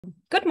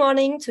Good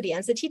morning to the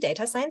NCT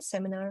Data Science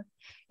Seminar.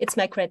 It's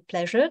my great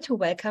pleasure to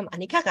welcome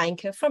Annika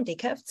Reinke from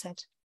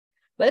DKFZ.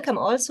 Welcome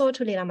also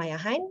to Lena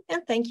Meyer-Hein,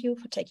 and thank you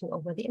for taking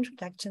over the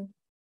introduction.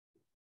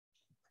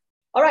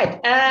 All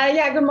right.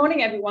 Good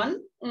morning,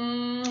 everyone.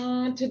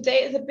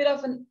 Today is a bit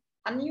of an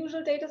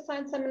unusual data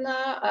science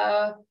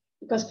seminar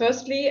because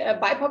firstly,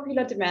 by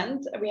popular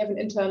demand, we have an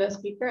internal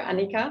speaker,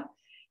 Annika.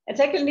 And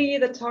secondly,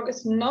 the talk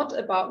is not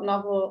about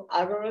novel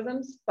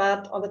algorithms,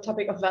 but on the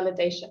topic of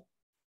validation.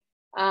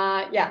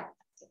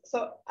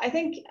 So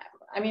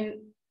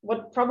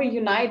what probably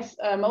unites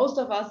most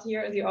of us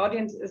here in the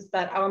audience is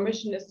that our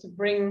mission is to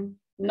bring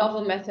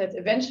novel methods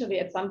eventually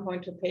at some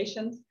point to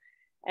patients.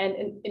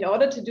 And in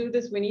order to do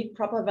this, we need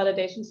proper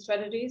validation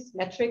strategies,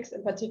 metrics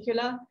in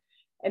particular.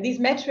 And these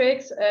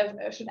metrics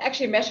should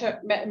actually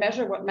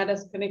measure what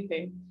matters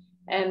clinically.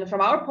 And from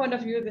our point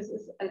of view, this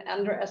is an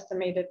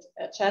underestimated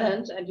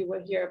challenge, and you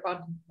will hear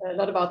a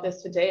lot about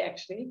this today,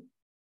 actually.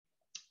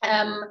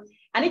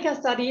 Annika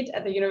studied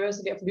at the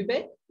University of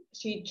Lübeck.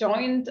 She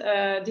joined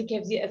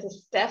DKFZ as a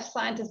staff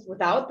scientist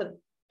without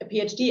a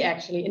PhD,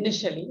 actually,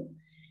 initially.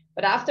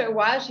 But after a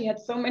while, she had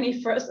so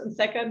many first and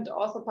second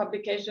author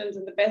publications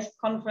in the best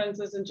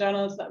conferences and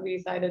journals that we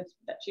decided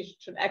that she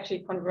should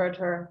actually convert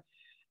her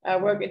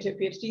work into a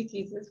PhD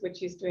thesis, which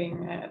she's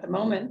doing at the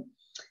moment.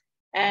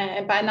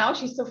 And by now,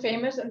 she's so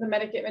famous in the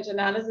medical image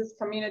analysis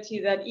community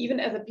that even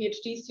as a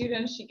PhD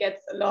student, she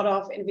gets a lot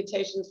of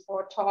invitations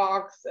for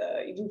talks,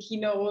 even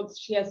keynotes.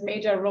 She has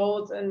major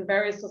roles in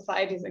various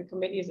societies and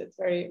committees. It's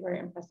very, very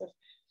impressive.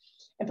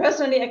 And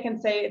personally, I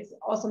can say it's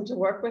awesome to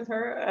work with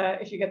her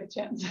if you get the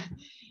chance.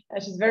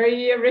 She's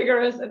very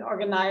rigorous and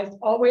organized,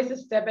 always a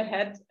step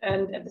ahead,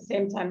 and at the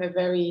same time, a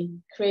very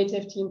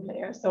creative team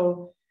player.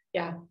 So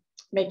yeah,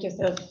 make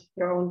yourself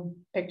your own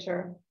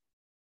picture.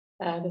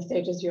 The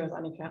stage is yours,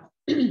 Annika.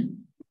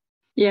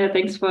 Yeah,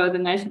 thanks for the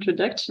nice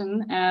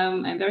introduction.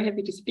 I'm very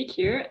happy to speak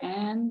here,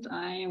 and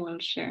I will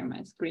share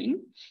my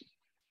screen.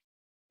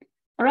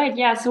 All right,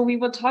 yeah, so we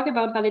will talk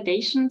about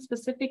validation,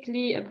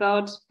 specifically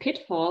about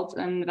pitfalls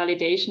and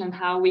validation and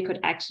how we could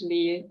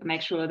actually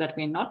make sure that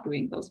we're not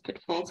doing those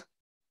pitfalls.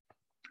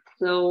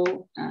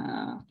 So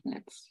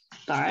let's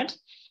start.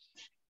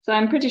 So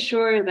I'm pretty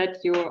sure that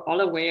you're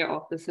all aware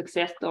of the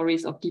success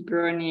stories of deep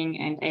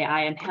learning and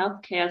AI in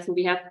healthcare. So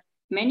we have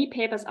many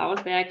papers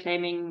out there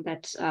claiming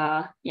that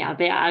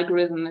their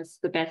algorithm is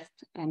the best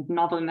and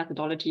novel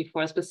methodology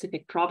for a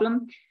specific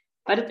problem.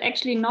 But it's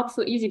actually not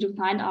so easy to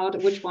find out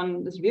which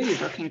one is really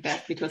working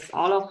best, because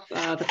all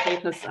of the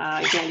papers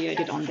are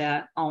evaluated on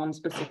their own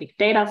specific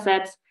data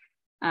sets,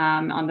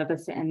 not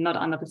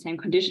under the same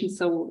conditions.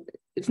 So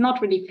it's not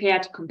really fair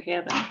to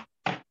compare them.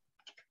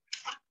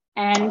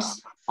 And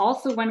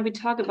also, when we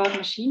talk about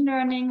machine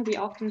learning, we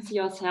often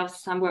see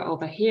ourselves somewhere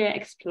over here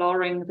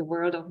exploring the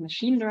world of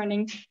machine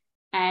learning.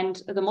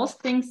 And the most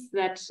things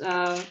that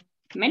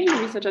many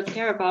researchers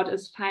care about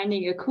is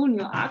finding a cool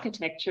new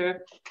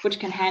architecture which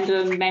can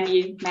handle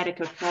many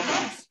medical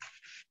problems.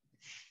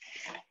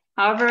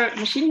 However,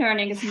 machine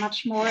learning is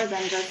much more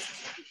than just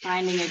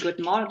finding a good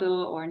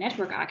model or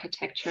network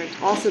architecture.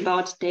 It's also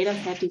about data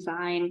set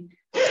design,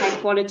 high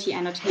quality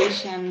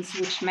annotations,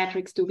 which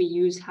metrics do we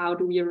use, how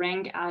do we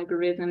rank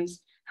algorithms,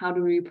 how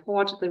do we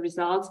report the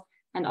results,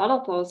 and all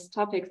of those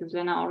topics, as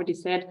Lena already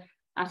said,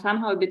 are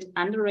somehow a bit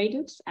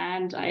underrated,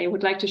 and I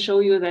would like to show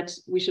you that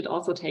we should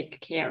also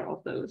take care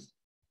of those.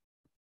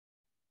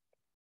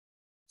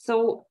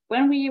 So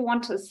when we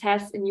want to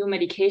assess a new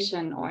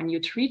medication or a new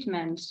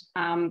treatment,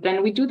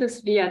 then we do this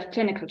via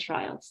clinical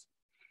trials.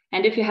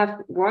 And if you have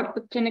worked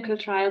with clinical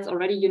trials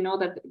already, you know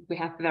that we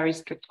have very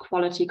strict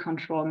quality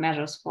control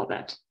measures for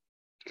that.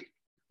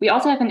 We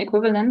also have an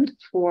equivalent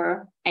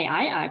for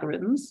AI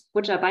algorithms,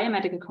 which are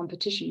biomedical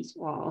competitions,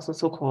 or also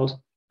so-called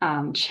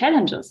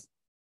challenges.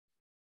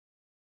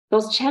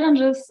 Those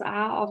challenges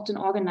are often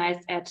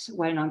organized at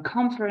well-known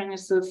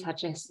conferences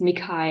such as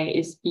MICAI,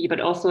 ISB, but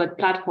also at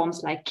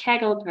platforms like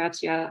Kaggle.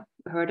 Perhaps you have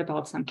heard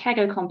about some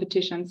Kaggle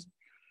competitions.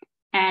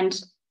 And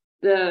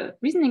the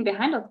reasoning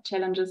behind those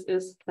challenges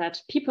is that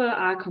people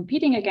are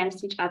competing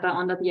against each other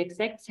under the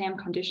exact same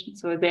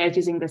conditions. So they're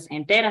using the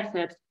same data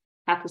sets,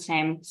 have the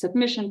same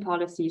submission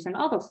policies and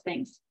all those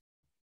things.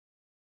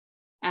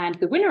 And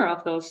the winner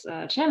of those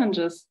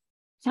challenges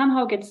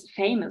somehow gets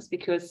famous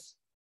because,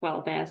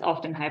 well, there's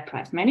often high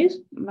prize money,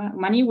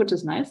 which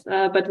is nice,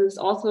 but it's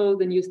also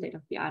the new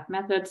state-of-the-art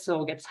method,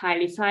 so gets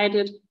highly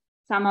cited,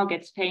 somehow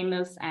gets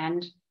famous,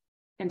 and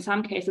in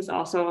some cases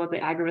also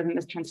the algorithm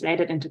is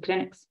translated into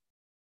clinics.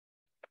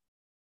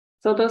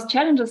 So those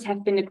challenges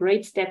have been a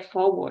great step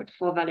forward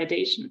for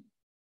validation.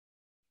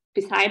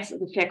 Besides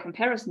the fair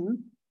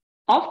comparison,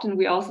 often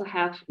we also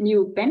have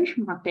new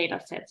benchmark data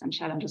sets and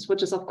challenges,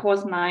 which is of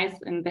course nice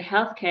in the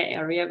healthcare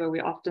area where we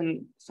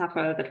often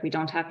suffer that we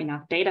don't have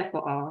enough data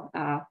for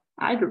our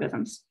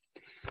algorithms.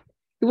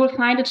 You will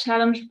find a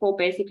challenge for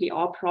basically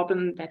all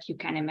problems that you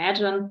can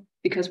imagine,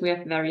 because we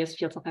have various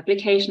fields of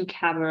application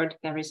covered,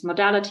 various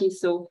modalities.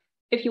 So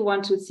if you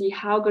want to see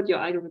how good your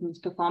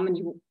algorithms perform, and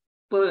you will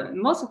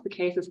in most of the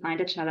cases find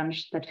a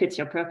challenge that fits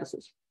your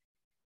purposes.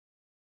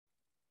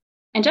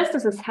 And just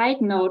as a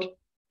side note,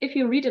 if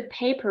you read a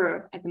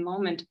paper at the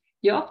moment,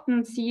 you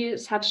often see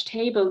such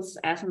tables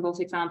as in those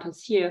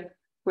examples here,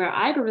 where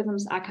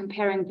algorithms are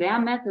comparing their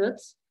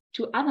methods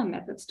to other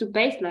methods, to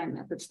baseline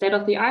methods,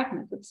 state-of-the-art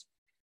methods.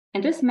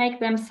 And this makes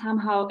them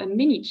somehow a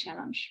mini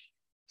challenge.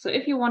 So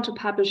if you want to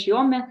publish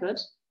your method,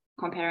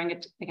 comparing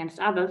it against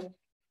others,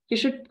 you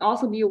should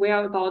also be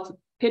aware about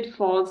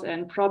pitfalls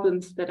and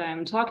problems that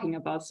I'm talking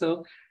about.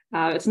 So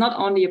it's not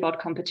only about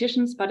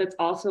competitions, but it's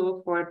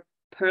also for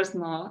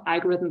personal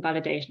algorithm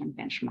validation and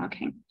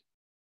benchmarking.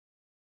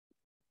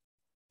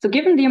 So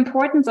given the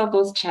importance of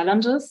those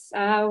challenges,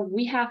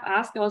 we have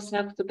asked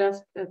ourselves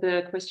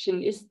the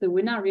question, is the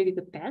winner really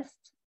the best?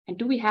 And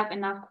do we have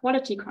enough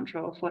quality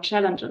control for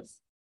challenges?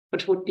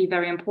 Which would be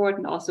very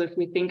important also if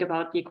we think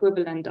about the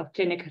equivalent of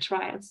clinical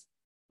trials,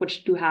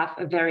 which do have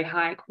a very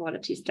high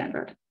quality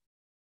standard.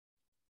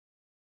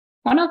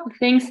 One of the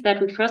things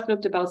that we first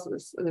looked about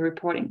is the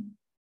reporting.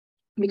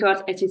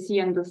 Because as you see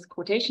in this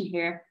quotation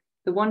here,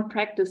 the one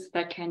practice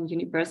that can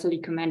universally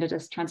commended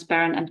as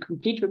transparent and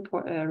complete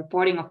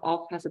reporting of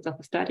all facets of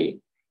the study.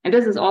 And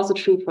this is also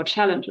true for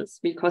challenges,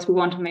 because we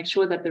want to make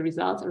sure that the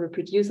results are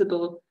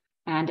reproducible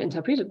and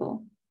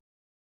interpretable.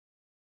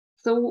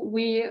 So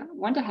we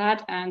went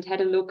ahead and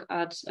had a look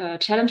at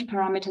challenge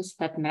parameters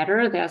that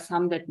matter. There are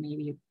some that may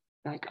be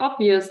like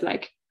obvious,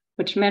 like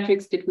which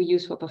metrics did we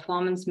use for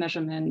performance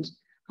measurement,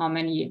 how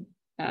many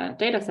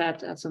data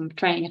sets, some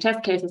training and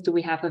test cases do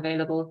we have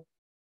available.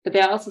 But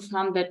there are also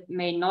some that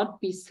may not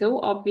be so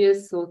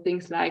obvious. So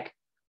things like,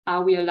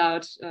 are we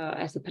allowed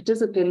as a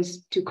participant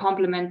to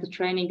complement the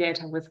training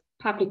data with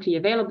publicly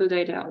available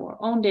data or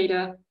own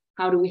data?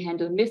 How do we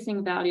handle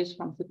missing values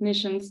from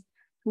submissions?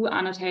 Who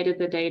annotated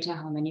the data?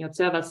 How many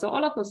observers? So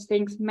all of those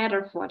things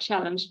matter for a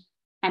challenge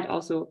and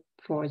also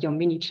for your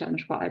mini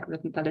challenge for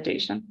algorithm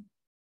validation.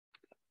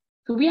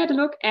 So we had a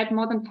look at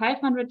more than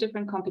 500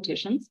 different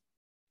competitions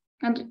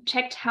and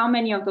checked how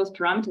many of those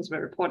parameters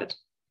were reported.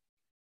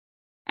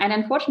 And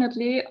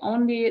unfortunately,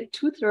 only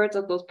 2/3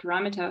 of those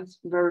parameters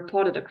were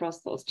reported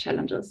across those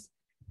challenges.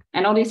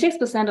 And only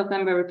 6% of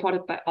them were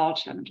reported by all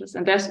challenges.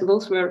 And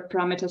those were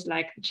parameters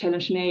like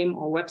challenge name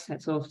or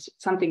website, so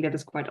something that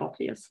is quite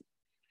obvious.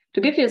 To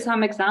give you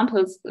some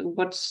examples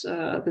what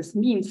this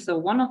means, so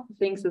one of the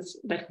things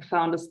that we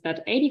found is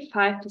that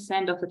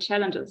 85% of the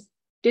challenges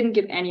didn't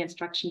give any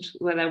instruction to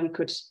whether we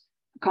could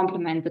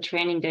complement the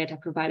training data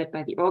provided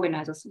by the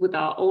organizers with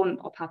our own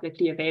or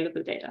publicly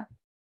available data.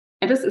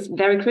 And this is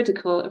very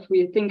critical if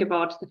we think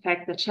about the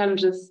fact that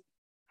challenges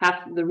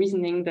have the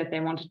reasoning that they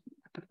want to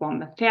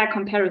perform a fair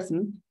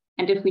comparison.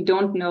 And if we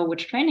don't know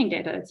which training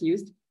data is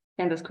used,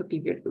 then this could be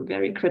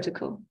very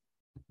critical.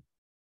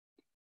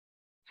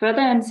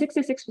 Further, in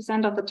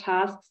 66% of the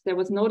tasks, there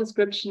was no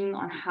description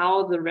on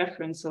how the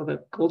reference or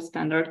the gold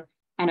standard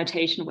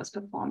annotation was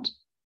performed.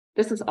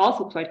 This is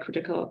also quite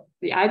critical.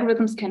 The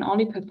algorithms can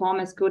only perform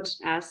as good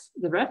as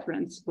the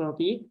reference will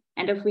be.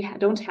 And if we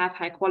don't have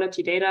high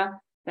quality data,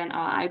 then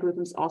our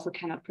algorithms also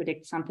cannot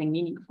predict something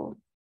meaningful.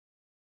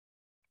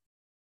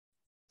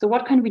 So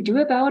what can we do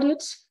about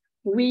it?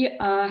 We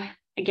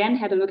again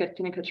had a look at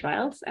clinical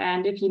trials.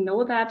 And if you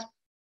know that,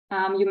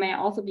 you may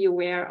also be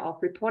aware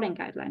of reporting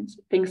guidelines,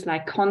 things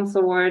like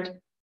consort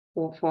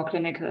or for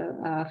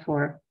clinical,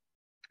 for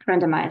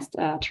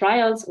randomized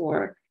trials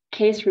or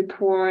case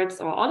reports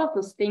or all of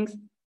those things.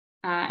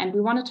 And we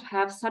wanted to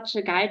have such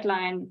a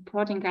guideline,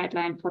 reporting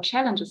guideline for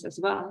challenges as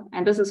well.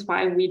 And this is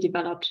why we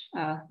developed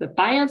the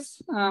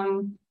bias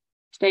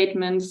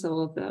statement,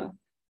 so the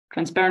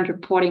transparent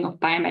reporting of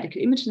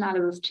biomedical image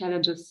analysis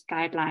challenges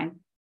guideline.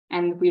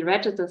 And we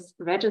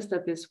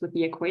registered this with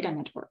the Equator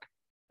Network.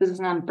 This is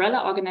an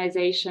umbrella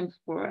organization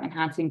for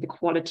enhancing the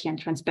quality and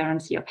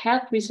transparency of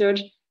health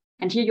research.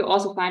 And here you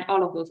also find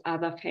all of those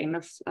other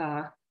famous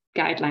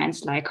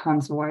guidelines like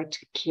consort,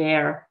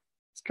 CARE,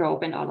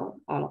 STROBE, and all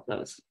of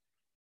those.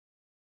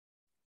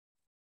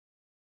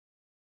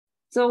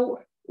 So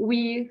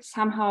we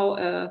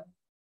somehow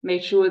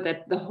made sure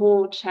that the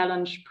whole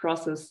challenge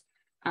process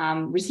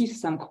receives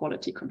some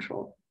quality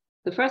control.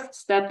 The first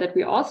step that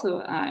we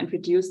also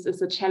introduced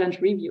is a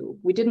challenge review.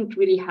 We didn't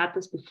really have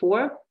this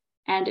before.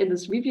 And in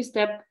this review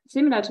step,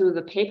 similar to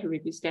the paper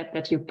review step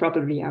that you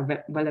probably are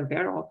well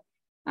aware of,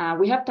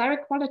 we have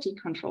direct quality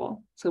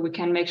control. So we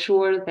can make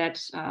sure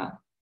that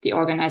the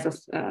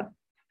organizers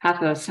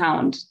have a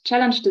sound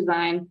challenge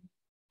design,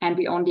 and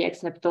we only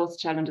accept those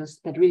challenges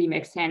that really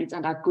make sense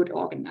and are good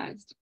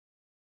organized.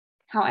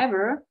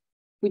 However,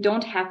 we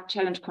don't have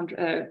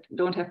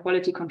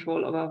quality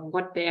control over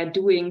what they are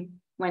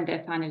doing when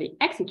they finally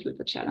execute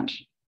the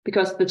challenge.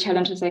 Because the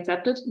challenge is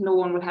accepted, no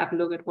one will have a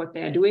look at what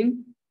they are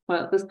doing.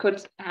 Well, this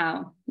could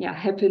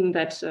happen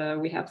that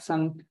we have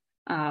some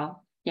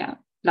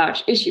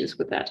large issues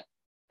with that.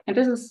 And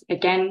this is,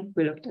 again,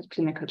 we looked at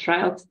clinical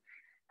trials.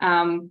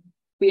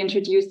 We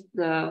introduced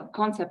the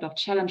concept of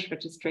challenge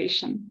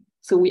registration.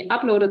 So we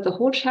uploaded the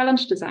whole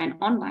challenge design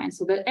online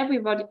so that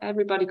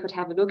everybody could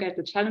have a look at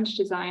the challenge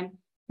design,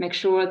 make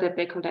sure that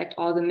they collect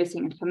all the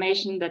missing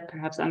information that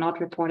perhaps are not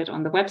reported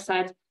on the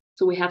website.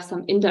 So we have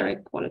some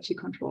indirect quality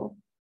control.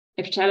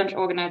 If challenge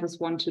organizers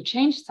want to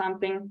change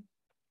something,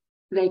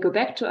 they go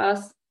back to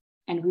us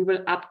and we will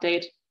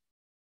update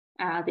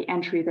the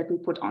entry that we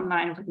put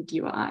online with the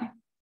DOI.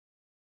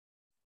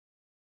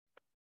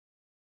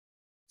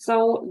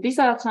 So these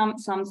are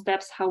some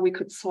steps how we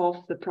could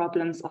solve the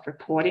problems of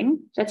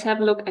reporting. Let's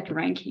have a look at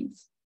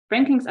rankings.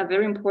 Rankings are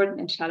very important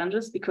in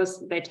challenges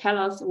because they tell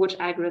us which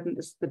algorithm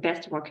is the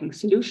best working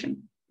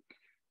solution.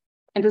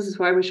 And this is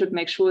why we should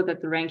make sure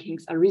that the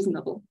rankings are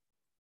reasonable.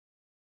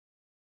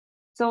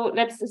 So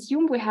let's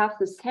assume we have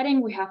this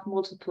setting, we have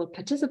multiple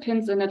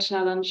participants in a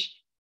challenge,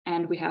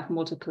 and we have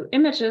multiple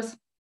images.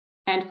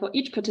 And for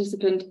each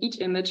participant, each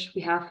image,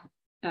 we have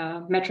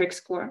a metric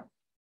score.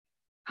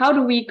 How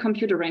do we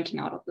compute a ranking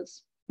out of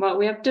this? Well,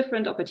 we have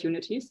different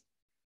opportunities.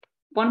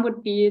 One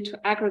would be to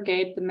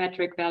aggregate the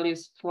metric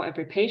values for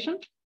every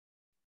patient,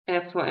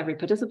 for every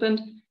participant,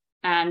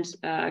 and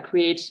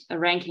create a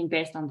ranking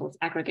based on those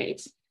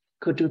aggregates.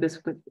 Could do this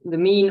with the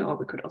mean, or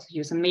we could also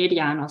use a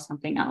median or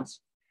something else.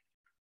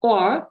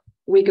 Or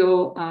we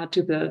go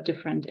to the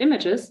different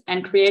images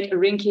and create a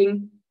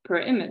ranking per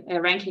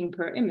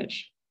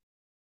image.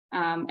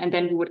 And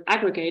then we would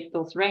aggregate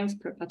those ranks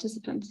per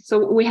participant.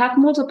 So we have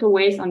multiple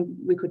ways on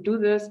we could do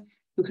this.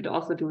 We could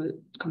also do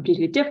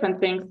completely different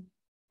things.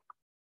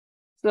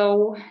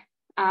 So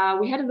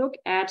we had a look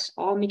at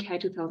all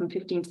MICAI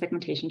 2015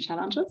 segmentation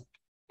challenges,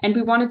 and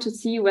we wanted to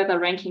see whether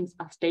rankings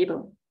are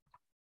stable.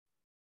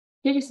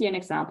 Here you see an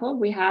example.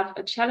 We have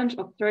a challenge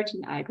of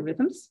 13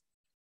 algorithms.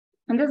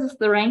 And this is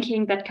the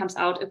ranking that comes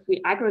out if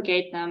we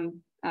aggregate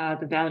them,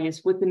 the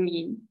values with the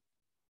mean.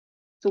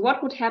 So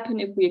what would happen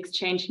if we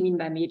exchange mean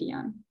by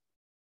median?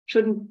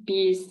 Shouldn't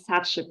be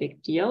such a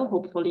big deal,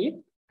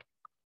 hopefully.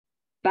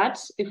 But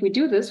if we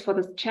do this for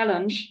this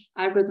challenge,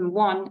 algorithm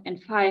 1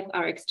 and 5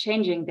 are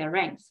exchanging their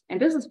ranks.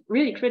 And this is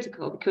really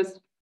critical because,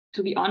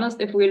 to be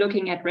honest, if we're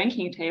looking at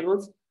ranking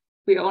tables,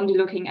 we're only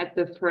looking at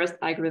the first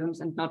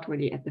algorithms and not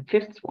really at the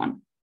fifth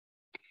one.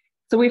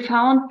 So we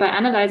found by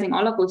analyzing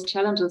all of those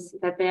challenges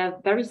that they are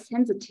very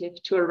sensitive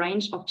to a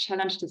range of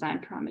challenge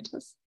design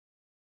parameters.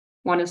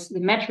 One is the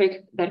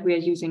metric that we are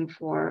using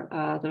for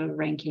the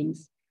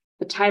rankings,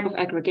 the type of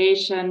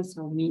aggregation,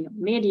 so mean or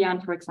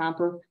median, for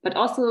example, but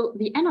also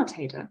the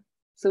annotator.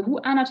 So who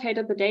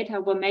annotated the data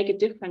will make a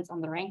difference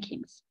on the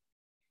rankings.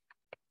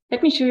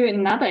 Let me show you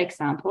another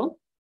example.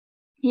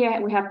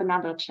 Here we have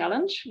another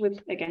challenge with,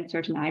 again,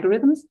 certain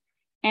algorithms.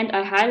 And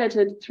I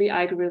highlighted 3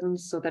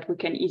 algorithms so that we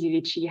can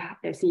easily see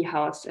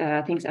how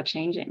things are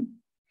changing.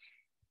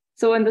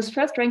 So in this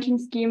first ranking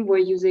scheme, we're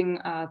using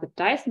the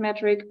DICE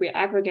metric. We're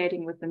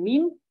aggregating with the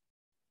mean.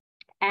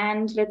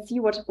 And let's see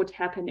what would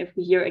happen if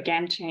we here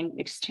again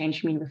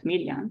exchange mean with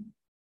median.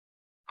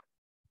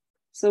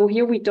 So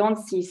here we don't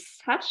see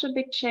such a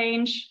big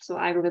change. So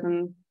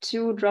algorithm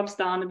 2 drops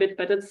down a bit,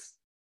 but it's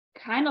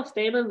kind of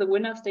stable. The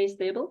winner stays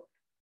stable.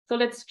 So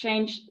let's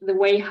change the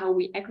way how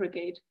we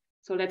aggregate.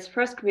 So let's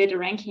first create a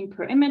ranking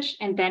per image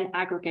and then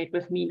aggregate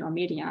with mean or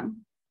median.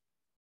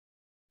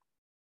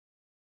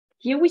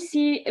 Here we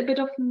see a bit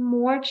of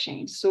more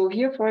change. So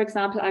here, for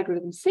example,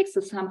 algorithm 6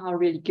 is somehow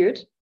really good,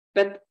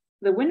 but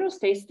the winner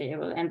stays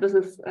stable. And this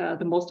is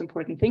the most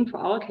important thing for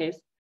our case.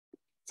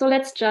 So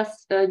let's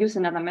just use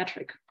another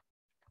metric.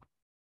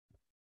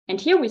 And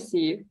here we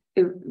see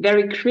a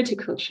very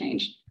critical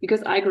change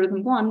because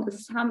algorithm 1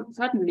 is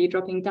suddenly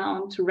dropping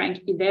down to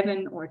rank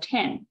 11 or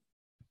 10.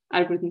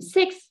 Algorithm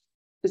 6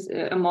 is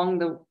among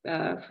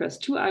the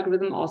first 2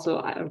 algorithms.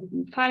 Also,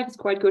 algorithm 5 is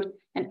quite good.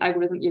 And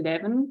algorithm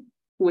 11,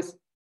 who was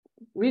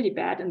really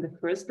bad in the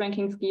first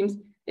ranking schemes,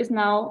 is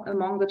now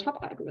among the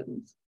top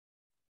algorithms.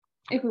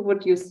 If we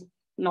would use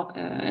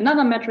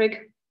another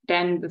metric,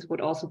 then this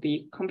would also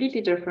be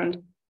completely different.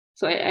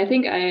 So I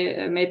think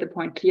I made the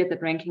point clear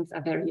that rankings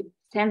are very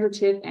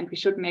sensitive, and we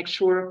should make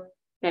sure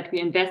that we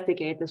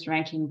investigate this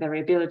ranking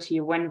variability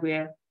when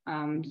we're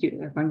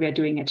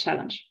doing a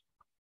challenge.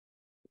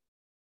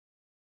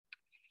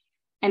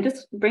 And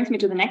this brings me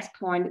to the next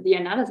point, the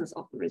analysis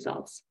of the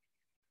results.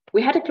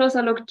 We had a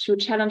closer look to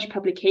challenge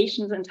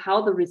publications and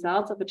how the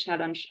results of a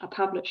challenge are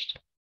published.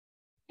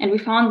 And we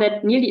found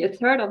that nearly a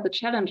third of the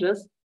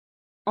challenges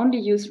only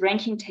use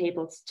ranking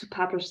tables to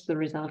publish the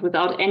result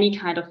without any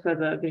kind of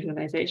further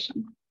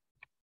visualization.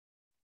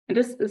 And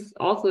this is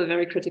also a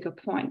very critical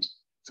point.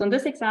 So in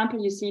this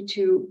example, you see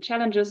 2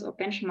 challenges or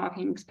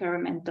benchmarking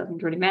experiment,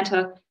 doesn't really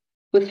matter,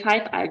 with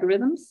 5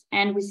 algorithms,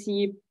 and we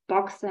see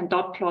box and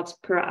dot plots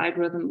per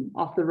algorithm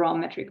of the raw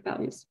metric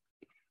values.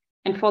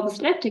 And for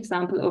this left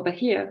example over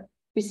here,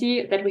 we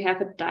see that we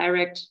have a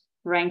direct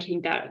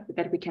ranking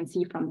that we can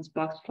see from this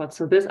box plot.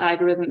 So this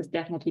algorithm is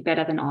definitely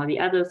better than all the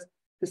others.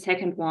 The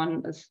second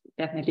one is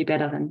definitely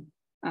better than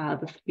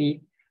the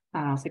 3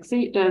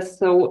 succeeders.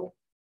 So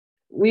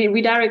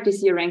we directly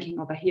see a ranking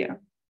over here,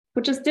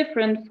 which is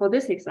different for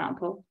this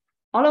example.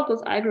 All of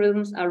those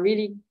algorithms are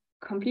really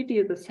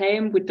completely the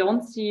same. We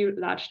don't see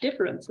large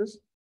differences,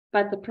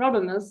 but the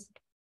problem is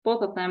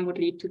both of them would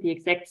lead to the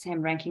exact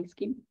same ranking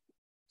scheme.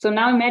 So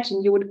now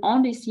imagine you would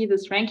only see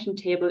this ranking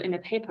table in a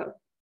paper.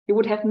 You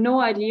would have no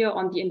idea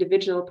on the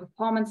individual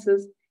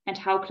performances, and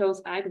how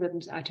close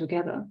algorithms are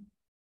together.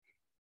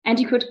 And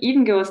you could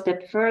even go a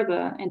step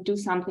further and do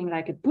something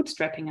like a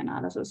bootstrapping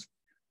analysis,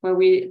 where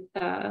we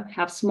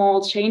have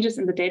small changes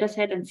in the data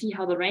set and see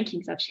how the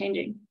rankings are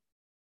changing.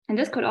 And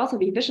this could also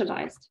be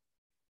visualized.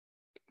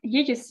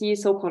 Here you see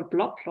so-called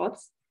blob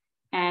plots,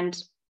 and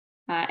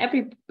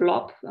every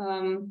blob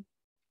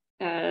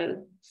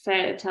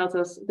tells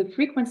us the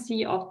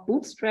frequency of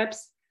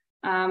bootstraps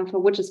for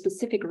which a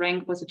specific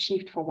rank was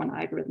achieved for one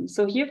algorithm.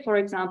 So here, for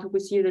example, we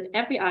see that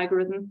every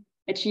algorithm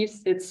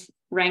achieves its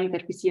rank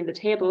that we see in the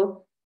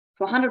table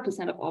for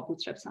 100% of all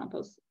bootstrap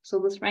samples. So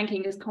this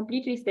ranking is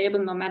completely stable.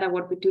 No matter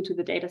what we do to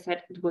the data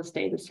set, it will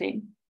stay the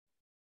same.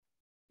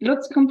 It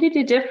looks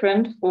completely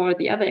different for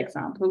the other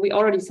example. We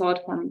already saw it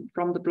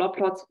from the blob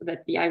plots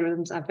that the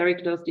algorithms are very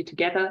closely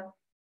together.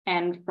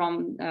 And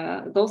from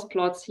those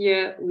plots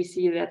here, we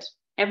see that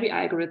every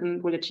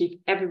algorithm will achieve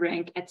every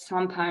rank at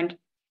some point.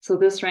 So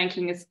this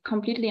ranking is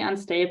completely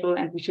unstable,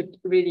 and we should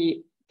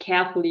really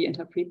carefully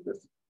interpret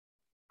this.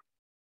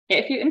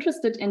 If you're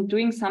interested in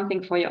doing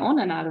something for your own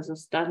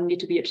analysis, doesn't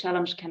need to be a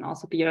challenge, can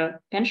also be a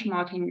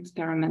benchmarking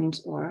experiment,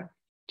 or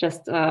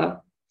just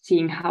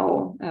seeing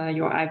how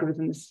your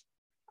algorithm is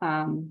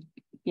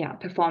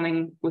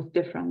performing with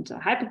different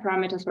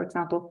hyperparameters, for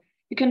example.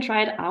 You can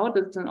try it out.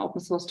 It's an open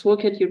source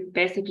toolkit. You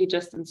basically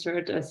just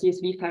insert a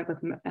CSV file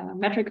with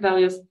metric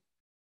values,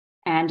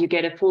 and you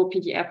get a full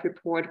PDF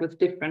report with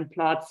different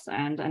plots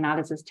and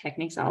analysis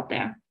techniques out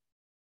there.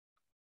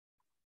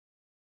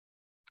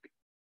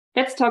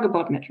 Let's talk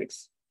about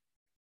metrics.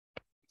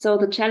 So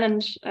the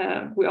challenge,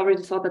 we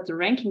already saw that the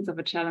rankings of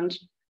a challenge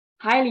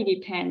highly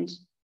depend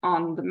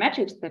on the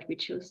metrics that we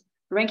choose.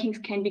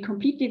 Rankings can be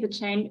completely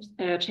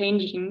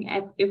changing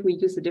if we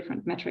use a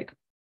different metric.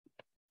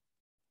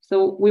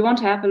 So we want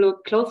to have a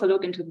closer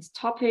look into this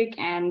topic,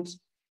 and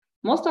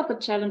most of the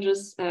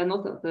challenges,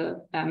 most of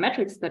the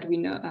metrics that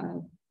we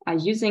are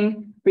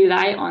using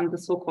rely on the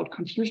so-called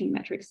confusion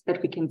metrics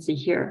that we can see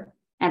here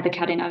and the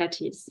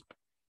cardinalities.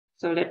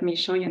 So let me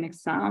show you an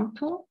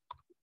example.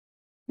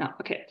 No,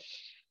 okay.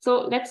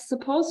 So let's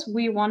suppose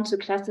we want to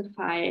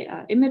classify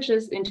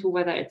images into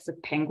whether it's a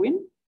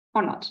penguin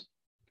or not.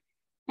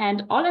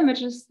 And all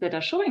images that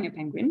are showing a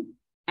penguin,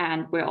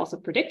 and we're also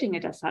predicting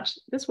it as such,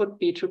 this would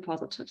be true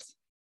positives.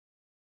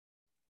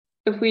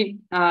 If we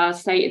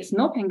say it's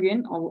no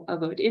penguin,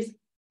 although it is,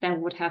 then we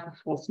would have a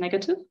false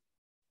negative.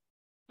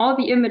 All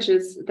the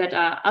images that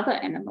are other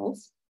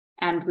animals,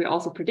 and we're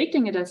also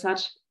predicting it as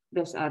such,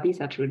 these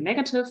are true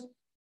negatives.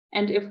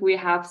 And if we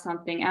have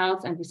something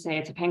else and we say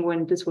it's a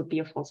penguin, this would be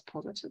a false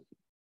positive.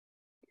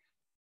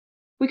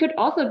 We could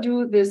also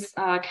do this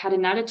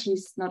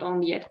cardinalities not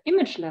only at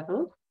image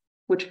level,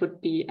 which would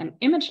be an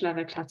image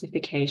level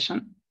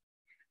classification.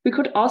 We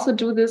could also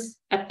do this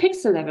at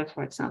pixel level,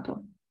 for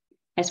example,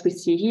 as we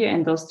see here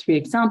in those three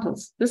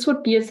examples. This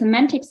would be a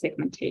semantic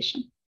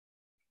segmentation.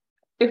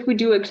 If we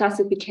do a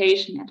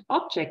classification at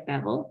object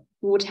level,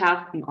 we would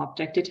have an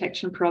object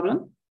detection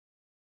problem.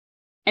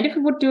 And if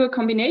we would do a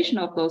combination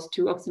of those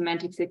two, of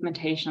semantic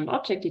segmentation and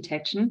object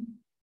detection,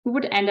 we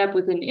would end up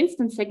with an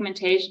instance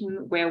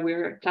segmentation where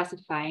we're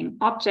classifying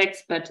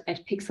objects, but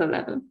at pixel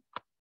level.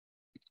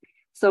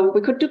 So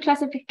we could do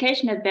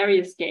classification at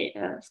various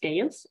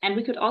scales, and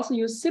we could also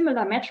use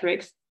similar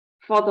metrics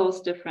for those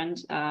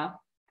different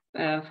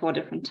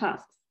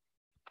tasks.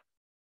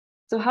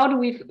 So how do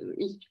we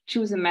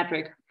choose a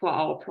metric for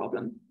our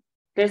problem?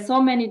 There's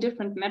so many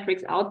different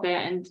metrics out there,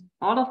 and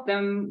all of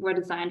them were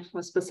designed for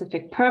a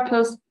specific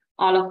purpose.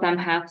 All of them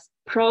have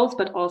pros,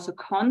 but also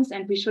cons,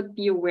 and we should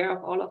be aware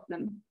of all of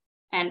them.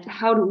 And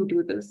how do we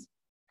do this?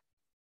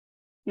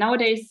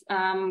 Nowadays,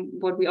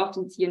 what we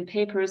often see in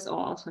papers or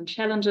also in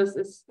challenges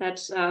is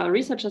that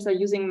researchers are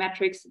using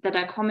metrics that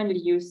are commonly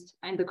used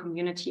in the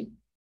community.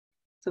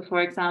 So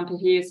for example,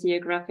 here you see a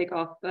graphic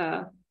of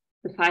the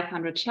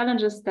 500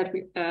 challenges that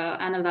we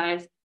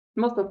analyzed.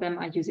 Most of them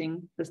are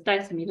using the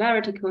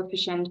dissimilarity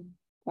coefficient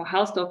or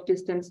Hausdorff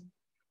distance.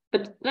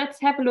 But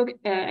let's have a look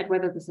at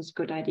whether this is a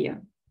good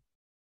idea.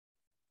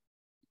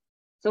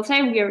 So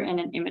say we are in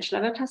an image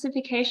level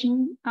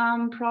classification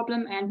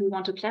problem, and we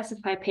want to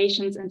classify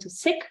patients into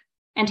sick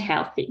and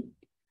healthy.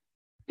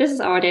 This is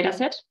our data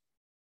set,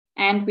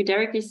 and we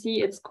directly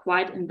see it's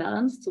quite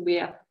imbalanced. So we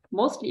have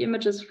mostly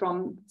images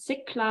from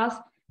sick class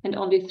and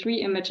only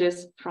 3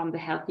 images from the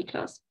healthy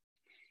class.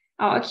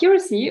 Our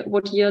accuracy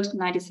would yield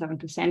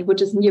 97%,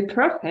 which is near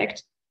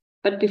perfect.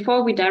 But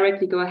before we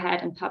directly go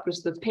ahead and publish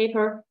this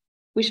paper,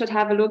 we should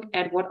have a look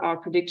at what our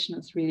prediction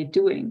is really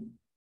doing.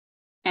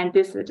 And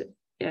this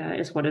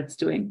is what it's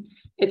doing.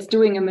 It's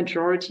doing a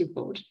majority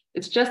vote.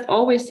 It's just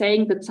always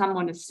saying that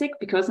someone is sick,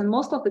 because in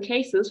most of the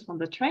cases from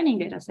the training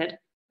data set,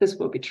 this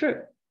will be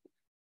true.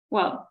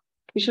 Well,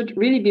 we should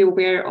really be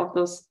aware of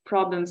those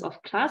problems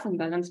of class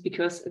imbalance,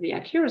 because the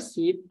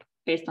accuracy,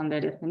 based on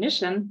their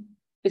definition,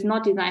 is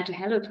not designed to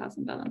handle class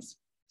imbalance.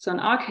 So in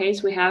our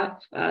case, we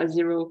have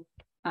 0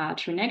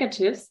 true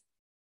negatives,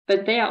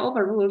 but they are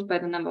overruled by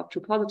the number of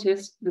true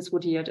positives. This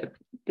would yield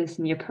this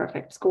near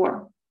perfect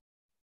score.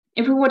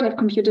 If we would have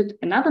computed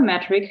another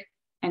metric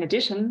in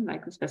addition,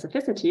 like the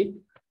specificity,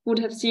 would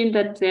have seen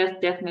that there's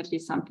definitely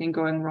something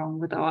going wrong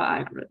with our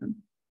algorithm.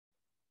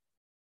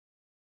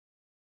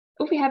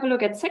 If we have a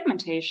look at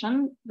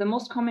segmentation, the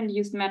most commonly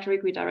used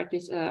metric, we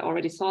directly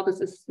already saw this,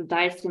 is the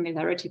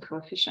dissimilarity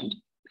coefficient.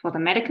 For the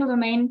medical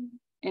domain,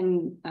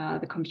 in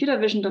the computer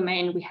vision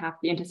domain, we have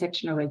the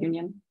intersection over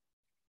union.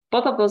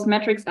 Both of those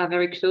metrics are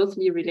very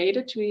closely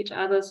related to each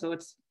other, so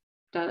it's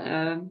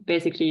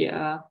basically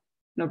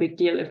no big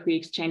deal if we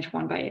exchange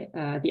one by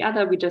the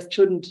other. We just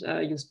shouldn't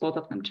use both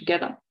of them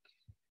together.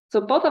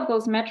 So both of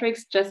those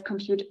metrics just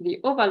compute the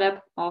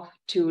overlap of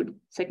two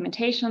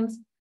segmentations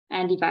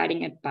and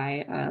dividing it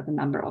by the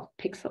number of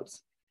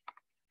pixels.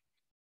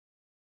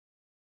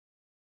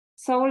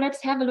 So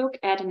let's have a look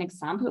at an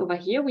example. Over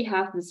here, we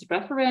have this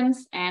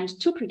reference and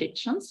two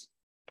predictions.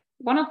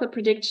 One of the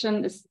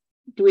prediction is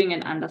doing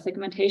an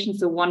under-segmentation,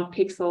 so 1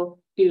 pixel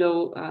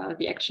below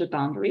the actual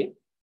boundary.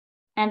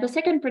 And the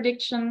second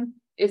prediction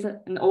is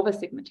an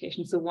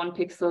over-segmentation, so 1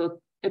 pixel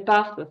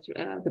above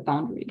the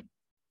boundary.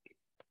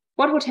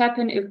 What would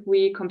happen if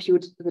we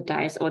compute the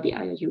dice or the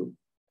IOU?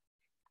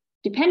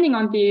 Depending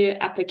on the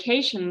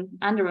application,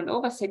 under and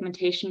over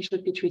segmentation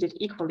should be treated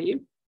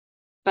equally,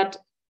 but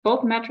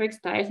both metrics,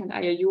 dice and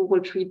IOU,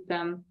 will treat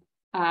them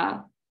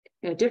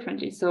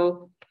differently.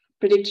 So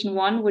prediction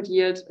 1 would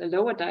yield a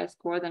lower dice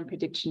score than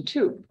prediction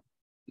 2.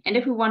 And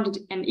if we wanted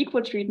an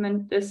equal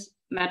treatment, this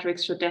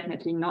matrix should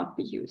definitely not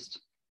be used.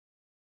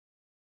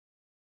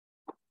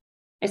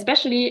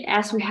 Especially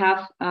as we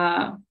have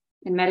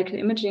in medical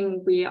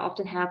imaging, we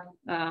often have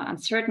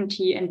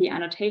uncertainty in the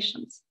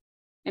annotations.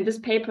 In this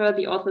paper,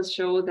 the authors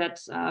show that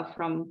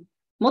from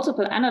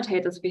multiple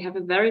annotators, we have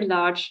a very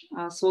large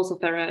source of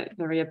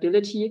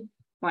variability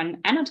when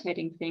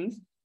annotating things.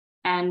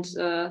 And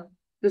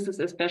this is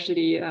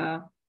especially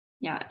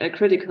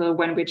critical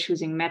when we're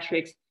choosing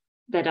metrics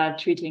that are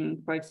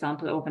treating, for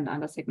example, over and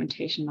under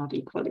segmentation not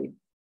equally.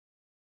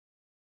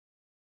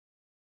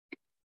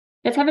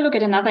 Let's have a look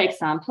at another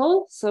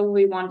example. So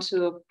we want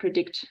to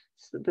predict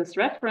this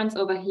reference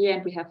over here,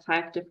 and we have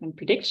 5 different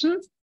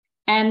predictions.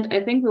 And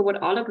I think we would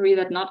all agree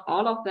that not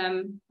all of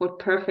them would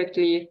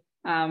perfectly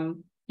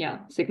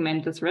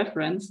segment this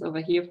reference.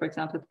 Over here, for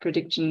example,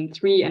 prediction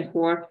 3 and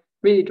 4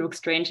 really look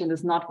strange and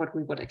is not what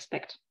we would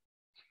expect.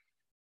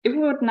 If we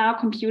would now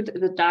compute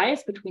the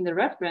dice between the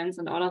reference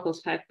and all of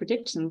those 5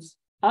 predictions,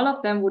 all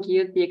of them would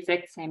yield the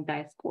exact same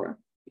dice score.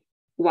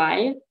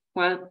 Why?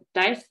 Well,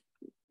 dice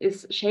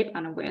is shape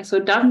unaware, so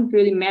it doesn't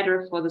really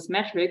matter for this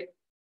metric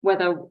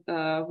whether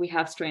we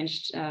have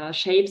strange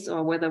shapes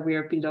or whether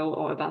we're below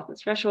or above the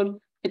threshold.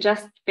 It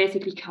just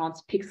basically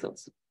counts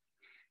pixels.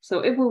 So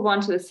if we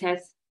want to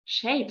assess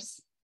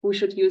shapes, we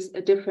should use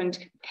a different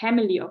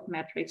family of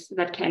metrics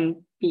that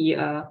can be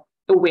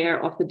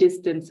aware of the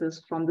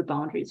distances from the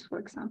boundaries, for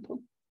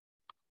example.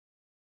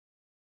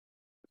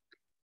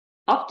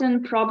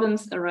 Often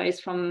problems arise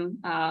from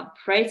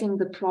phrasing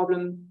the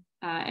problem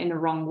in a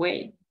wrong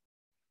way.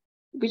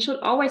 We should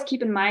always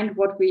keep in mind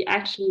what we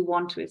actually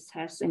want to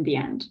assess in the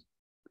end.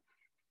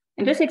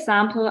 In this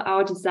example,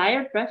 our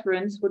desired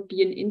reference would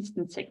be an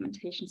instance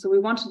segmentation. So we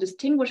want to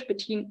distinguish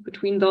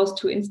between those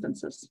 2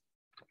 instances.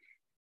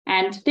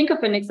 And think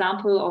of an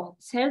example of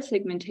cell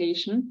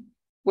segmentation,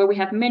 where we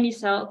have many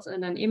cells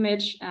in an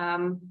image,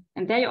 and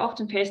there you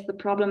often face the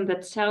problem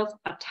that cells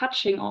are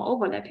touching or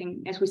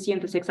overlapping. As we see in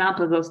this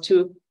example, those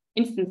 2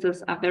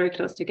 instances are very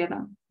close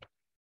together.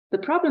 The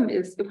problem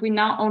is if we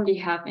now only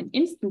have an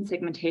instance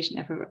segmentation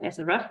as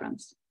a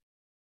reference,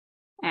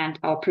 and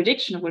our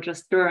prediction will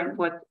just learn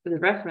what the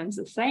reference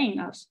is saying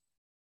us.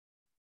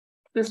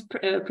 This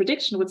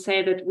prediction would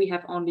say that we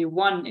have only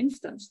 1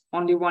 instance,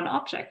 only 1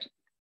 object.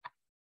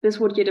 This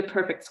would get a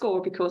perfect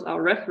score because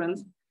our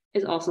reference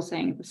is also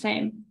saying the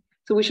same.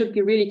 So we should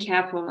be really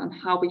careful on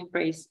how we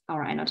phrase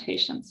our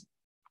annotations.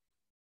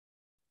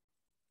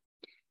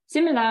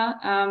 Similar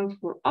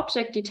for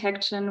object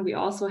detection, we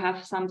also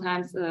have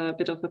sometimes a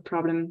bit of a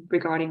problem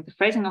regarding the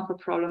phrasing of the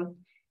problem.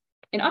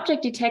 In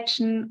object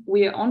detection,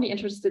 we are only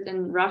interested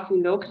in roughly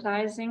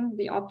localizing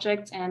the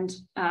object and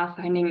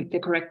finding the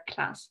correct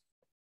class.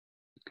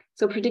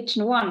 So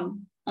prediction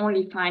 1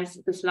 only finds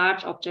this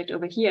large object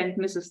over here and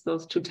misses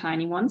those 2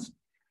 tiny ones.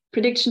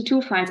 Prediction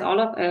 2 finds all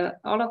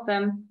of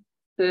them.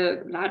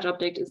 The large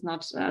object is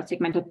not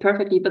segmented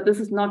perfectly, but this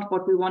is not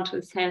what we want to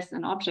assess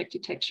in object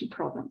detection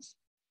problems.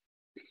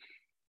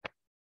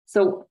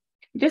 So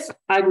this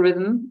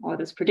algorithm or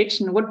this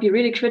prediction would be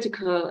really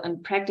critical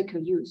in practical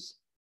use.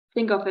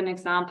 Think of an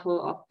example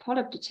of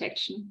polyp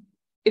detection.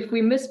 If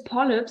we miss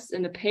polyps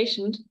in a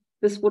patient,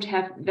 this would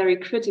have very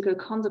critical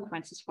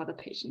consequences for the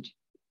patient.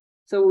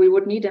 So we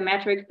would need a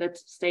metric that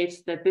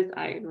states that this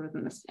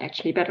algorithm is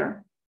actually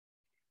better.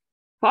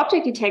 For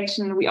object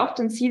detection, we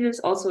often see this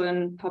also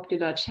in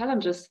popular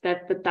challenges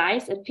that the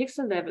dice at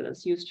pixel level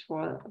is used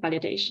for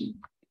validation.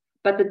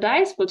 But the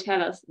dice will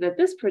tell us that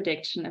this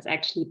prediction is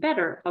actually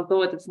better,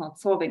 although it is not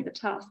solving the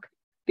task.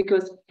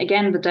 Because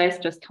again, the dice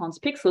just counts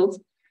pixels,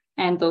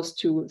 and those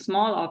 2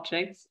 small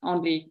objects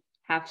only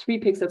have 3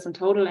 pixels in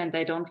total, and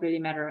they don't really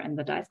matter in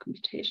the dice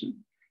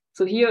computation.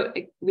 So here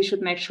we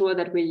should make sure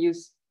that we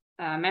use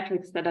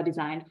metrics that are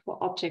designed for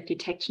object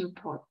detection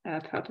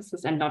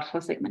purposes and not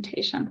for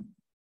segmentation.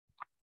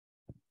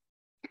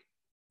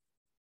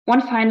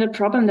 One final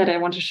problem that I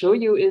want to show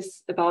you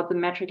is about the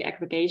metric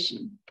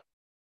aggregation.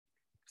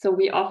 So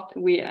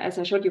as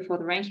I showed you for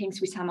the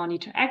rankings, we somehow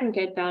need to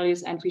aggregate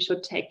values, and we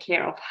should take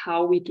care of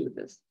how we do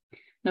this,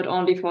 not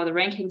only for the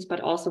rankings, but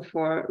also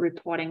for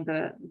reporting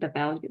the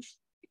values.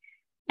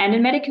 And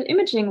in medical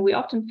imaging, we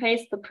often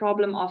face the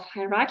problem of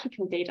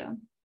hierarchical data.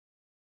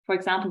 For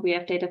example, we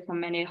have data from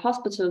many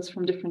hospitals,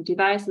 from different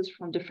devices,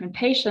 from different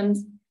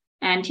patients.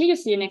 And here you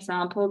see an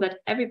example that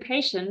every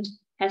patient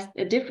has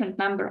a different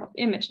number of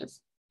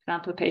images. For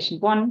example,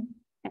 patient 1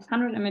 has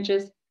 100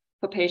 images.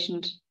 For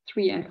patient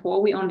 3 and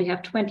 4, we only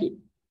have 20.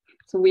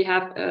 So we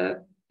have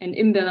an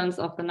imbalance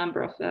of the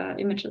number of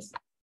images.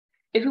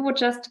 If we would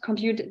just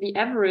compute the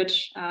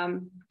average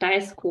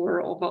DICE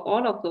score over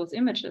all of those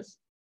images,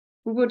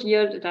 we would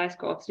yield a DICE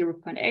score of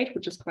 0.8,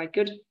 which is quite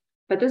good.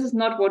 But this is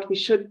not what we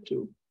should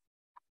do.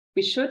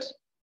 We should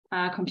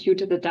compute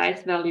the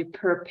DICE value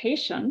per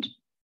patient,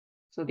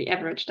 so the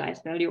average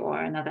DICE value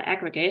or another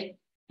aggregate.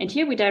 And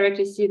here we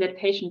directly see that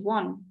patient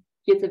 1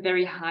 yields a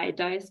very high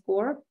DICE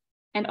score,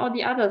 and all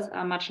the others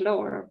are much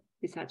lower,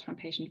 besides from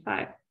patient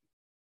 5.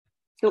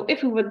 So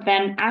if we would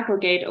then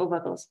aggregate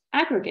over those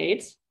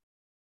aggregates,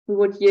 we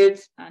would yield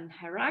a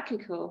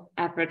hierarchical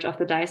average of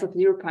the DICE of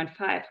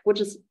 0.5,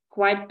 which is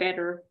quite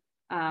better,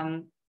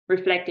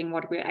 reflecting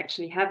what we're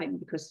actually having,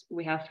 because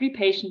we have 3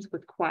 patients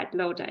with quite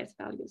low DICE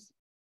values.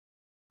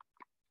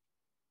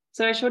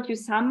 So I showed you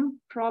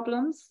some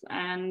problems,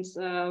 and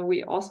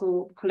we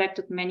also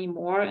collected many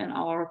more in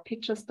our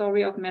picture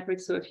story of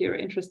metrics. So if you're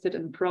interested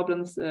in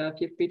problems,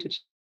 feel free to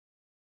check.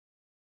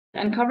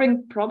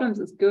 Uncovering problems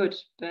is good,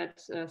 but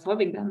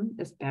solving them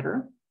is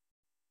better.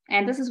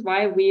 And this is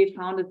why we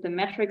founded the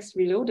Metrics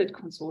Reloaded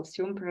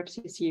Consortium. Perhaps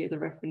you see the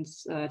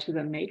reference to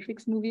the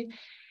Matrix movie.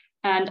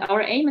 And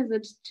our aim is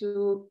it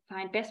to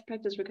find best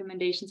practice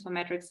recommendations for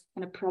metrics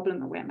in a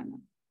problem-aware manner.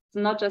 So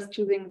not just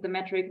choosing the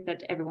metric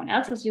that everyone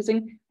else is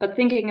using, but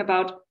thinking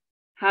about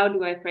how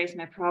do I phrase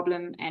my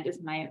problem and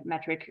is my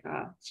metric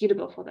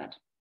suitable for that.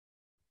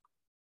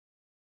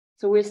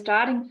 So we're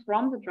starting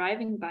from the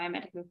driving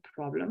biomedical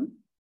problem.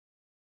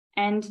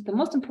 And the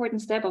most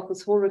important step of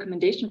this whole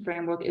recommendation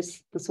framework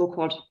is the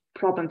so-called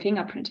problem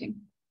fingerprinting.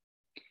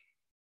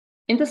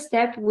 In this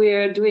step,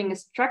 we're doing a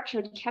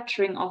structured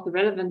capturing of the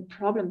relevant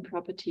problem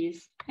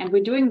properties. And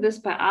we're doing this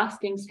by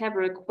asking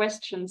several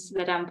questions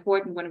that are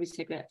important when we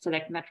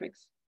select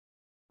metrics.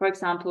 For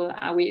example,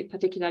 are we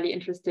particularly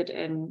interested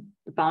in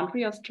the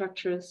boundary of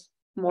structures,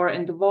 more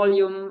in the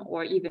volume,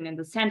 or even in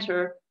the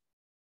center?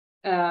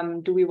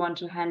 Do we want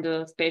to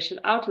handle spatial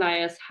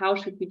outliers? How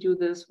should we do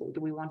this?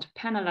 Do we want to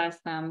penalize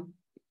them?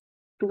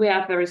 Do we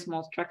have very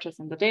small structures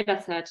in the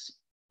data set?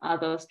 Are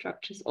those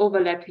structures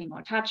overlapping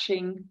or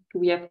touching? Do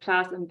we have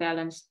class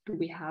imbalance? Do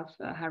we have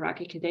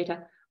hierarchical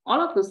data? All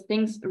of those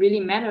things really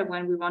matter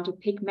when we want to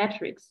pick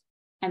metrics,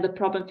 and the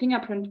problem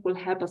fingerprint will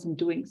help us in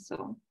doing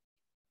so.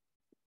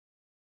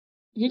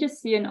 Here you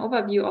see an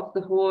overview of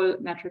the whole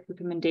metric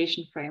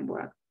recommendation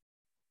framework.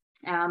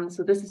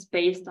 So this is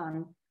based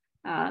on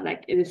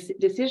like in a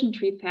decision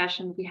tree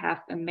fashion. We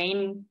have a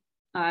main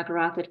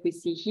graph that we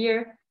see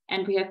here,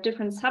 and we have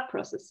different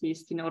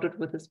sub-processes denoted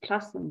with this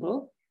plus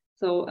symbol.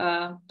 So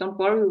don't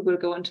worry, we will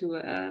go into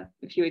a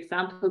few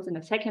examples in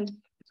a second,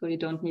 so you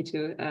don't need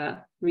to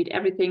read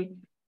everything.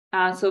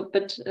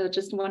 But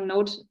just one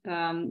note,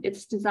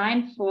 it's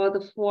designed for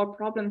the 4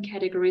 problem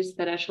categories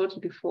that I showed you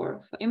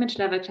before, for image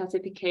level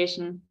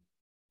classification,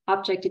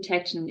 object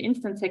detection,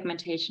 instant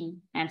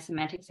segmentation, and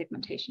semantic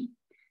segmentation,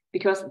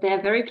 because they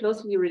are very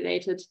closely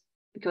related,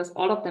 because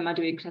all of them are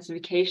doing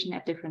classification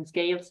at different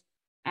scales,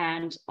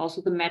 and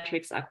also the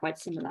metrics are quite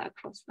similar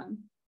across them.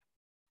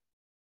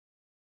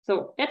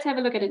 So let's have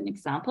a look at an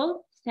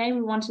example. Say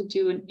we want to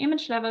do an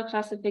image level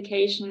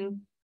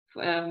classification.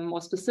 More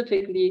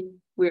specifically,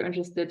 we're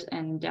interested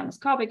in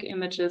dermoscopic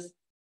images,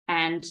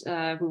 and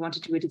we want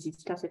to do a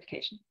disease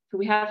classification. So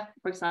we have,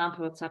 for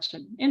example, such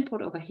an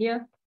input over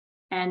here,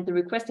 and the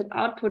requested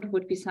output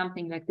would be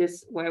something like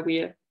this, where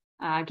we're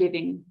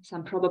giving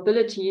some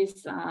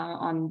probabilities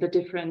on the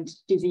different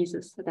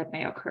diseases that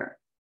may occur.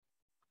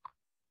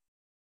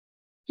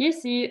 Here you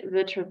see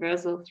the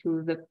traversal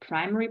through the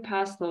primary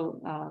path,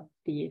 so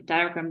the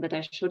diagram that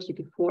I showed you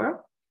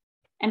before.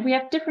 And we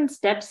have different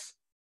steps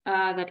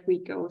that we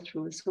go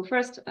through. So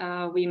first,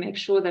 we make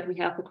sure that we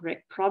have the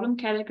correct problem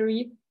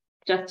category,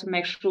 just to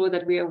make sure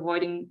that we are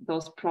avoiding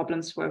those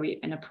problems where we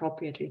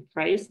inappropriately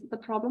phrase the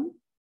problem.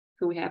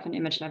 So we have an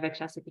image level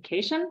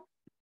classification.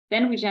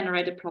 Then we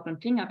generate a problem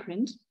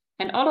fingerprint,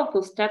 and all of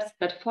those steps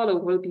that follow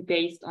will be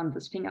based on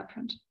this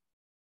fingerprint.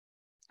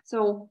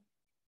 So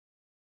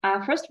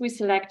first, we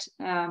select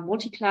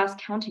multi-class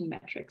counting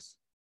metrics.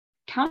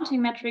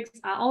 Counting metrics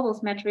are all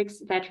those metrics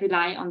that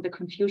rely on the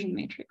confusion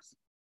matrix.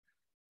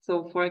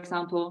 So for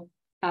example,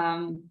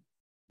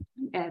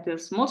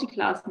 this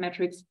multi-class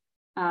metrics,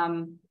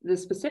 the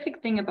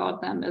specific thing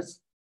about them is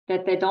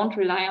that they don't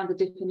rely on the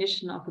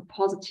definition of a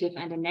positive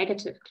and a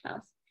negative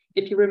class.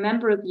 If you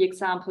remember the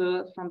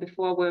example from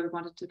before where we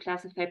wanted to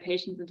classify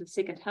patients into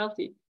sick and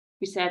healthy,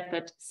 we said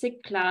that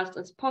sick class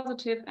is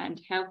positive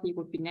and healthy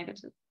would be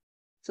negative.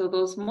 So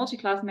those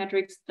multi-class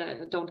metrics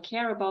that don't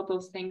care about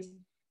those things,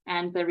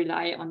 and they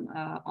rely on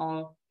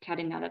all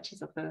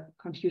cardinalities of the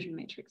confusion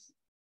matrix.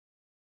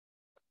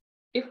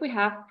 If we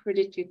have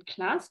predicted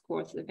class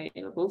scores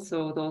available,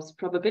 so those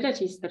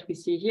probabilities that we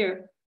see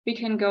here, we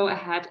can go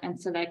ahead and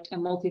select a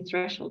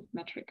multi-threshold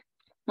metric.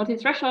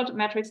 Multi-threshold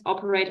metrics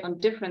operate on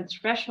different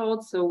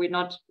thresholds, so we're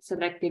not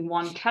selecting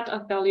one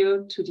cutoff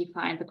value to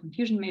define the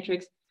confusion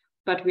matrix,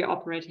 but we're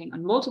operating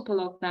on multiple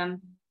of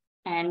them.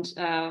 And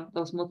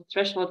those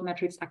multi-threshold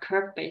metrics are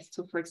curve-based.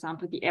 So for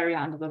example, the area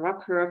under the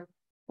ROC curve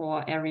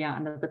or area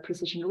under the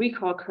precision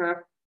recall curve,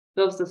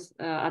 those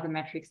are the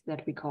metrics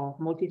that we call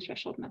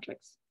multi-threshold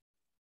metrics.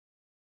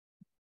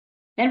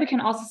 Then we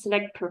can also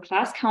select per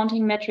class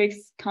counting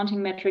metrics.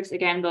 Counting metrics,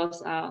 again,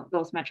 those are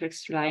those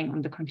metrics relying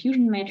on the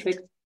confusion matrix.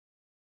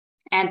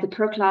 And the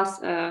per class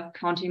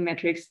counting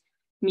metrics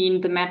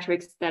mean the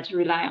metrics that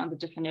rely on the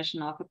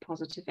definition of a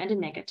positive and a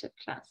negative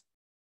class.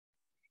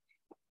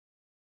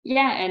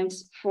 Yeah, and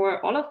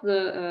for all of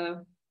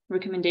the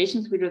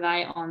recommendations, we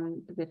rely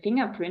on the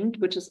fingerprint,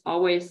 which is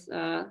always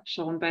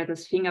shown by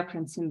this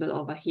fingerprint symbol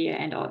over here.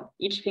 And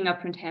each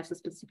fingerprint has a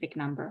specific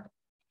number.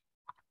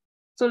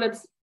 So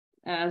let's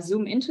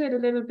zoom into it a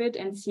little bit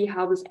and see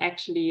how this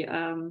actually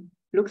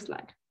looks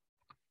like.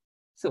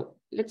 So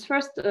let's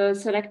first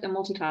select a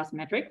multi-class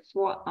metric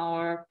for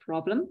our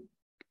problem.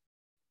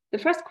 The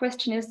first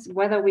question is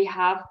whether we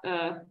have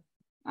a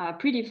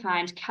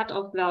predefined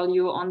cutoff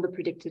value on the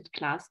predicted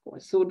class score.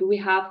 So do we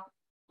have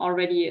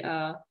already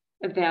a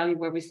value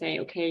where we say,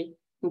 okay,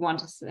 we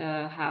want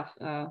to have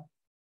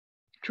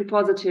true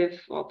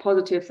positive or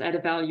positives at a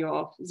value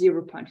of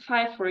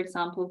 0.5, for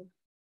example.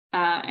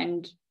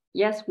 And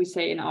yes, we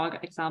say in our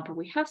example,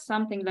 we have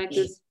something like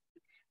this.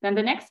 Then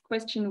the next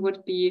question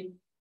would be,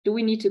 do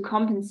we need to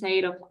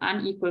compensate of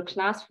unequal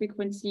class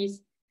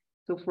frequencies?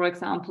 So for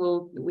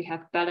example, we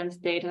have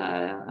balanced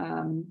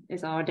data.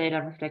 Is our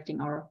data reflecting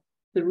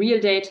the real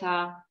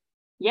data?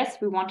 Yes,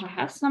 we want to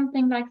have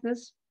something like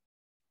this.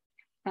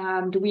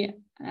 Do we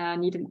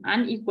need an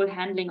unequal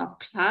handling of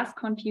class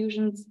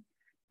confusions?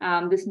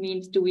 This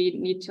means, do we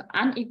need to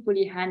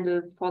unequally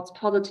handle false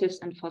positives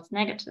and false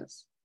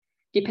negatives?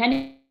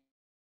 Depending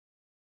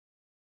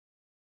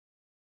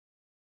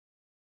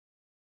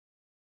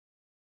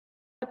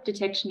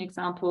detection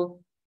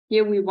example,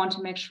 here we want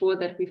to make sure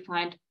that we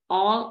find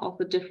all of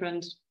the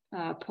different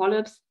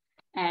polyps,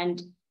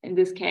 and in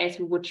this case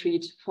we would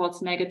treat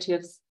false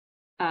negatives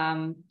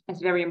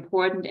as very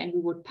important, and we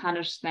would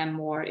punish them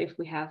more if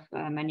we have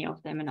many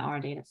of them in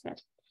our data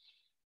set.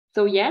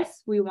 So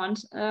yes, we want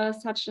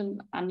such an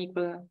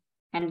unequal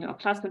handling of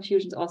class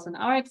confusions. Also in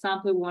our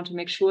example, we want to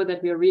make sure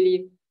that we are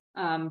really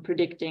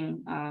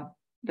predicting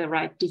the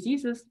right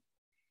diseases.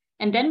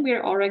 And then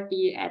we're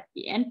already at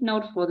the end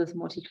node for this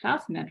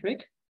multi-class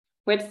metric,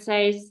 where it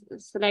says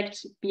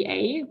select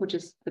BA, which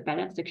is the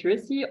balanced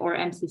accuracy, or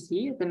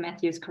MCC, the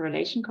Matthews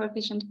correlation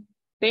coefficient,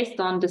 based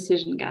on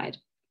decision guide.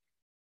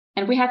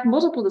 And we have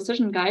multiple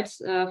decision guides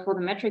for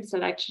the metric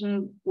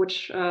selection,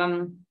 which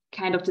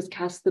kind of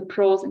discuss the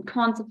pros and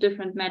cons of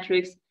different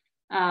metrics.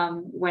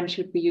 When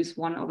should we use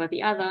one over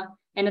the other?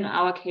 And in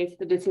our case,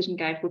 the decision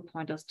guide would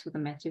point us to the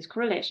Matthews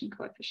correlation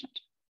coefficient.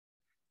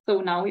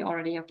 So now we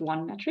already have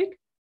one metric.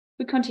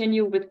 We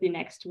continue with the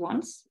next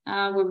ones,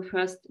 where we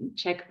first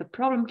check the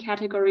problem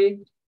category,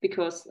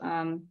 because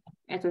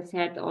as I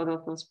said, all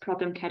of those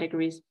problem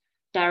categories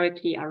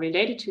directly are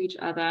related to each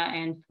other.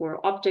 And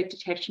for object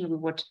detection, we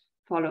would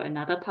follow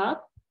another path.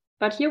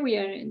 But here we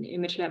are in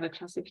image level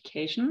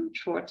classification,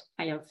 short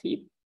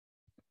ILC.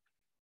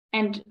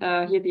 And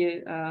here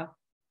the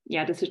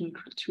decision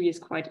tree is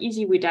quite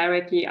easy. We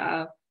directly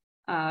are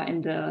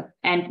in the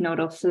end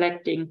node of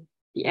selecting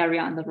the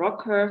area on the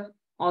ROC curve,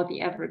 or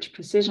the average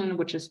precision,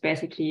 which is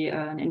basically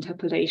an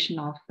interpolation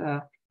of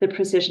the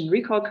precision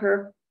recall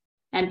curve.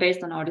 And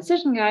based on our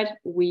decision guide,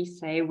 we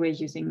say we're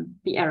using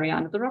the area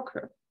under the ROC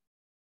curve.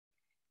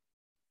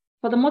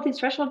 For the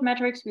multi-threshold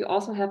metrics, we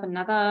also have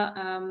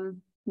another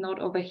node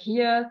over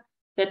here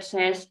that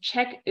says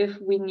check if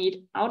we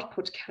need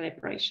output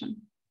calibration.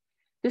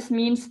 This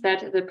means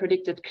that the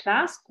predicted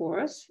class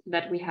scores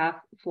that we have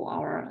for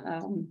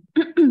our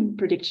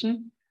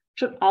prediction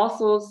should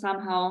also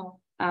somehow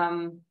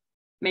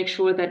make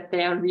sure that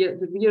they are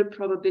the real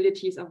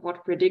probabilities of what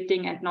we're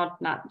predicting and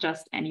not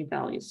just any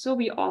values. So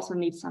we also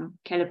need some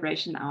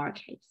calibration in our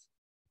case.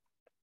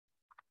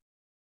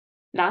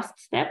 Last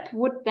step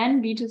would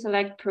then be to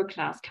select per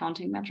class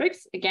counting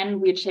metrics. Again,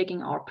 we're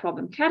checking our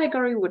problem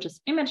category, which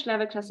is image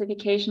level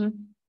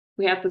classification.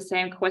 We have the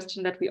same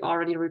question that we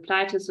already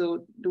replied to.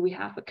 So do we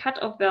have a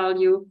cutoff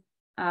value?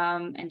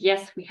 And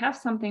yes, we have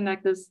something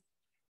like this.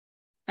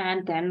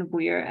 And then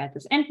we're at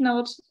this end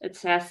node. It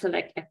says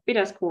select F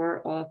beta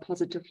score or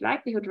positive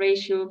likelihood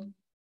ratio.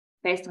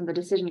 Based on the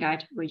decision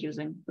guide, we're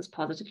using this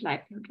positive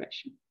likelihood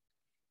ratio.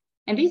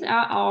 And these are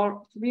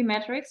our three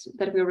metrics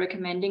that we're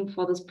recommending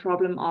for this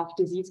problem of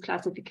disease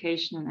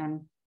classification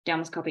and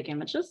dermoscopic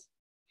images.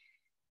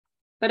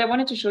 But I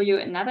wanted to show you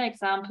another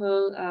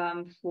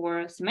example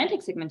for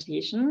semantic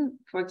segmentation.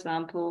 For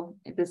example,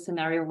 this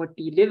scenario would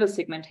be liver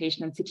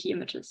segmentation in CT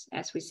images,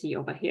 as we see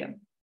over here.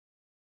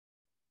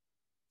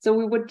 So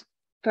we would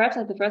perhaps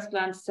at the first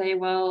glance say,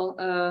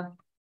 well,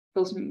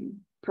 those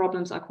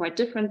problems are quite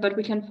different, but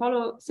we can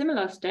follow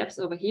similar steps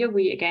over here.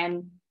 We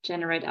again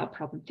generate our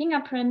problem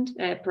fingerprint,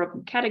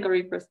 problem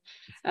category first,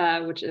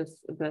 which is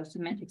the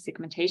semantic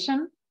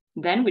segmentation.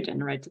 Then we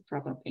generate the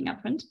problem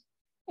fingerprint.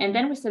 And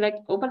then we select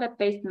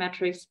overlap-based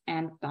metrics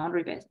and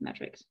boundary-based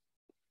metrics.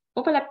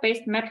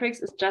 Overlap-based metrics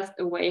is just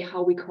a way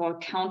how we call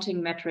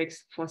counting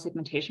metrics for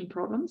segmentation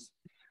problems.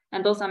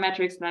 And those are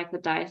metrics like the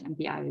DICE and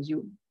the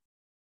IOU.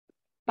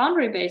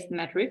 Boundary-based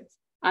metrics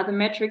are the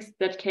metrics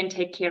that can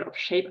take care of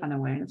shape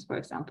unawareness, for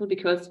example,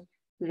 because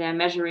they're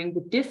measuring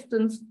the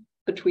distance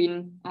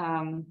between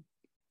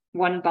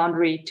one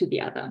boundary to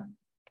the other.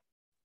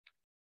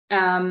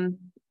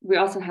 We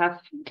also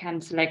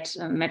can select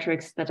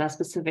metrics that are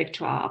specific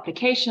to our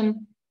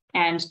application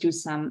and do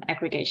some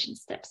aggregation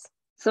steps.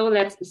 So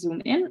let's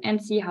zoom in and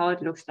see how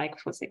it looks like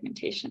for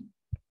segmentation.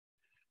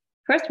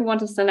 First, we want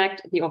to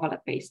select the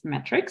overlap-based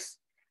metrics,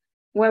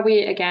 where we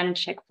again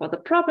check for the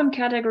problem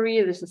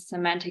category. This is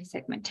semantic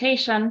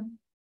segmentation.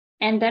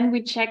 And then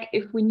we check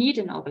if we need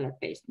an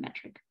overlap-based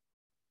metric.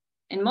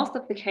 In most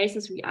of the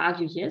cases, we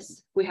argue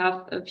yes. We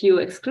have a few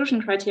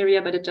exclusion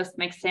criteria, but it just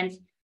makes sense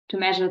to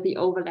measure the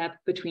overlap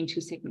between two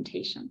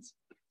segmentations.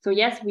 So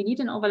yes, we need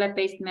an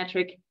overlap-based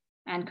metric,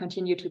 and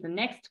continue to the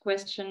next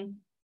question,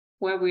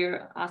 where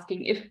we're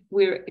asking if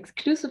we're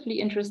exclusively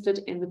interested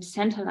in the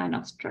center line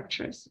of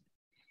structures.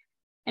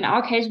 In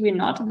our case, we're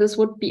not. This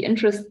would be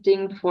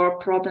interesting for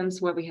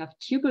problems where we have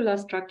tubular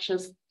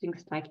structures,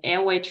 things like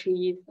airway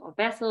trees or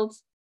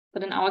vessels.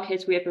 But in our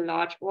case, we have a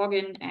large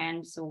organ,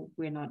 and so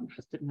we're not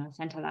interested in a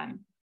center line.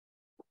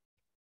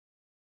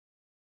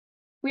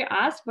 We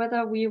asked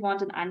whether we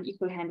want an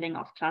unequal handling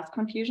of class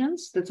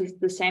confusions. This is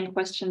the same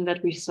question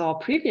that we saw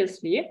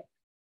previously.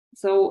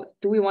 So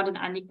do we want an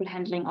unequal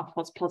handling of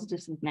false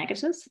positives and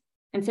negatives?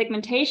 In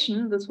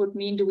segmentation, this would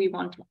mean, do we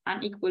want to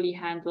unequally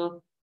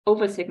handle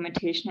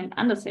over-segmentation and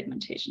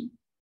under-segmentation?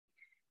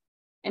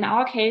 In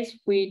our case,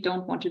 we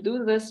don't want to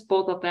do this.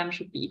 Both of them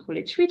should be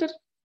equally treated.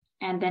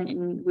 And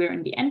then we're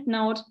in the end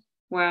node,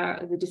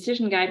 where the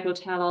decision guide will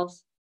tell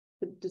us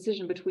the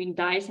decision between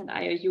DICE and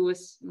IOU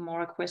is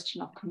more a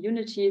question of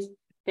communities.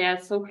 They are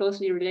so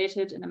closely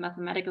related in a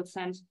mathematical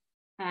sense,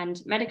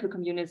 and medical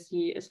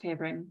community is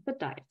favoring the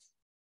DICE.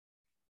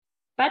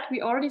 But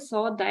we already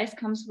saw DICE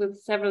comes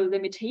with several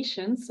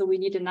limitations, so we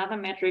need another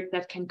metric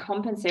that can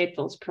compensate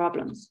those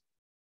problems.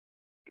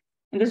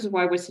 And this is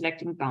why we're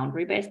selecting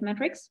boundary-based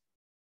metrics.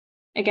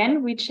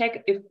 Again, we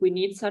check if we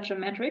need such a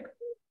metric.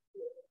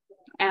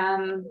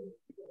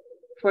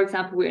 For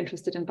example, we're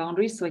interested in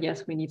boundaries, so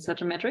yes, we need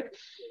such a metric.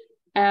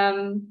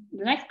 The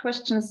next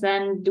question is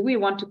then, do we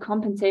want to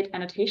compensate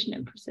annotation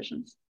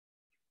imprecisions?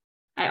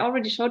 I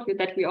already showed you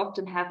that we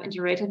often have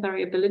interrater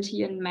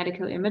variability in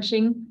medical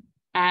imaging,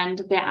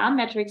 and there are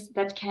metrics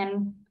that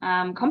can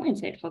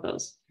compensate for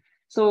those.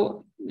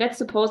 So let's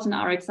suppose in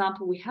our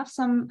example, we have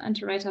some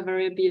interrater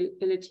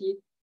variability,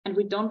 and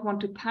we don't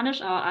want to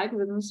punish our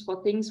algorithms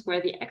for things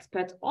where the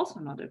experts also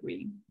not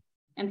agreeing.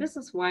 And this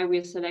is why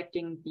we're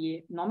selecting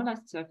the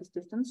normalized surface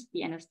distance,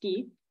 the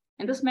NSD.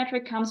 And this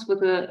metric comes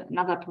with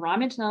another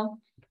parameter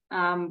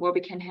where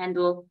we can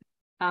handle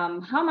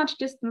how much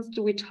distance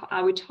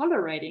are we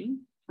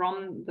tolerating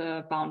from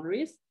the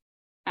boundaries.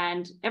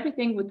 And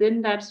everything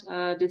within that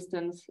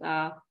distance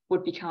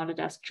would be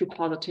counted as true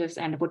positives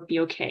and would be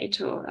okay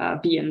to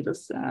be in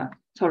this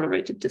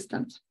tolerated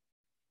distance.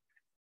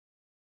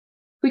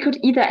 We could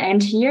either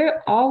end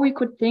here, or we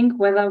could think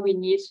whether we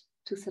need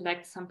to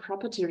select some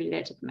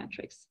property-related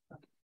metrics.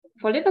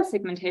 For liver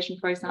segmentation,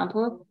 for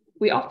example,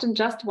 we often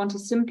just want to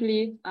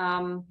simply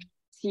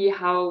see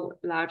how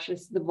large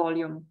is the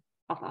volume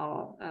of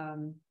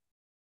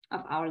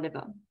our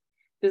liver.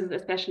 This is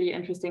especially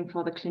interesting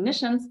for the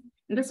clinicians,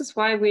 and this is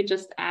why we're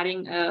just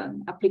adding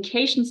an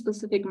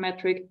application-specific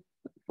metric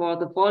for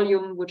the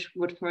volume, which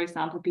would, for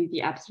example, be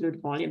the absolute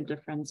volume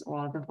difference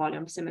or the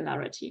volume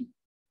similarity.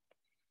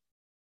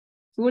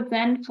 We would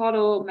then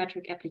follow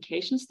metric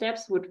application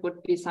steps, which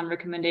would be some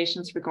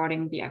recommendations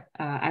regarding the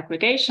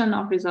aggregation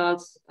of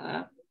results.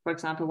 For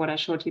example, what I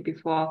showed you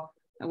before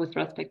with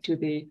respect to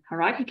the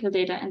hierarchical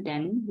data, and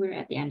then we're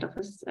at the end of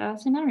this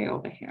scenario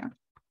over here.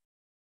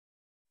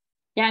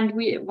 Yeah, and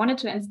we wanted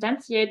to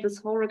instantiate this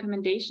whole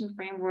recommendation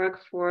framework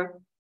for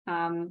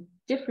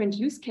different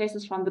use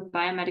cases from the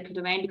biomedical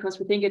domain, because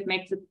we think it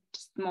makes it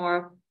just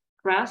more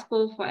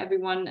graspable for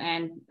everyone,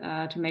 and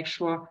to make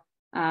sure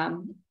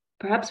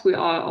perhaps we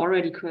are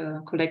already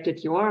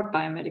collected your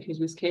biomedical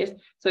use case.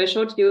 So I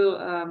showed you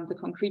the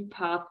concrete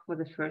path for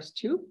the first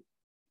two,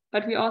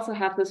 but we also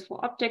have this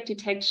for object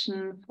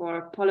detection,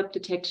 for polyp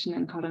detection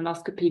and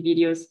colonoscopy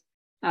videos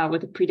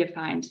with a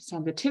predefined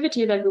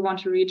sensitivity that we want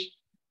to reach,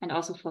 and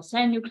also for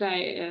cell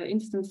nuclei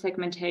instance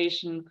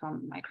segmentation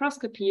from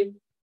microscopy.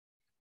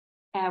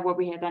 where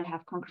we then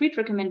have concrete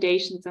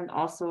recommendations and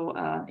also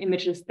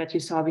images that you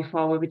saw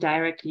before where we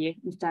directly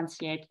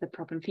instantiate the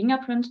problem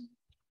fingerprint.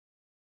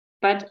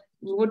 But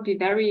we would be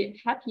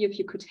very happy if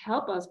you could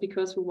help us,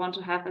 because we want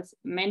to have as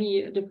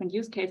many different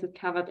use cases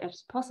covered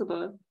as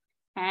possible.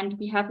 And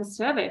we have a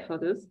survey for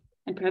this.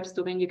 And perhaps,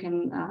 Doreen, you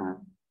can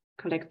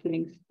collect the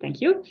links,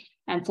 thank you,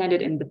 and send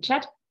it in the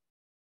chat.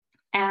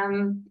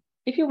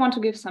 If you want to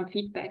give some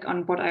feedback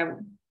on what I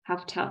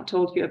have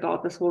told you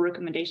about this whole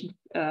recommendation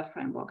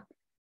framework,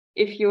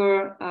 if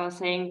you're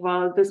saying,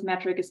 well, this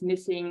metric is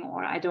missing,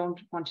 or I don't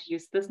want to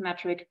use this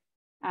metric,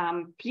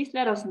 please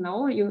let us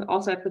know. You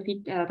also have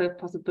the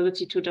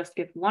possibility to just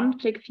give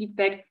one-click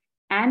feedback,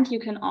 and you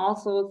can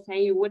also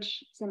say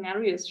which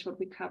scenarios should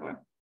we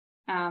cover.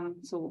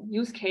 So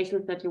use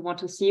cases that you want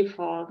to see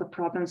for the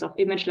problems of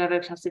image level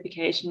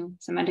classification,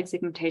 semantic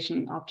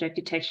segmentation, object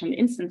detection,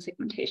 instant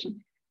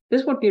segmentation.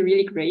 This would be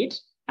really great.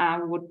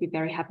 We would be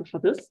very happy for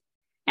this.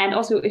 And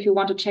also, if you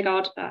want to check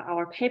out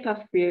our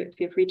paper,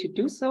 feel free to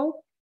do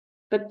so.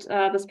 But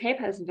this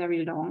paper is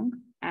very long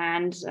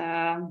and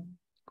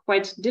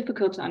quite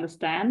difficult to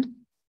understand.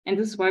 And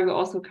this is why we're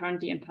also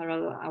currently in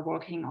parallel are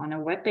working on a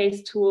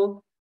web-based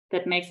tool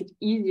that makes it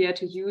easier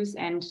to use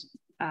and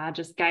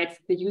just guides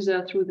the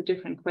user through the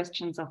different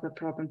questions of the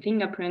problem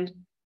fingerprint.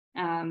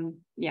 And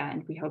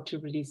we hope to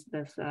release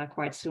this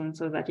quite soon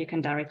so that you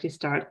can directly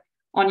start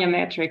on your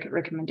metric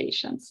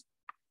recommendations.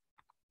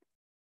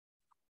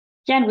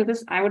 Yeah, and with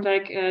this, I would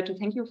like to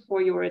thank you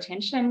for your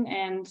attention,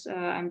 and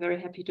I'm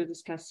very happy to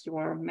discuss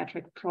your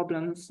metric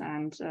problems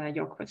and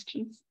your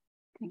questions.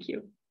 Thank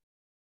you.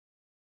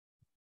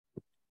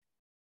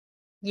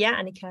 Yeah,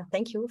 Annika,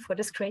 thank you for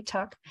this great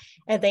talk.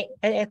 I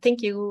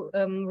think you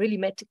really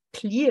made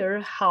clear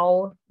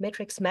how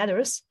metrics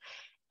matters.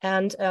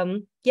 And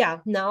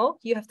now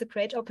you have the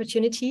great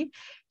opportunity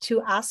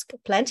to ask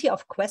plenty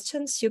of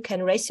questions. You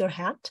can raise your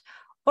hand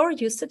or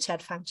use the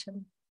chat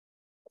function.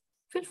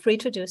 Feel free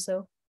to do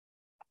so.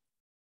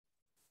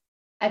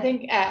 I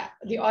think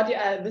the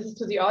audience. This is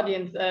to the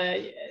audience.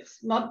 It's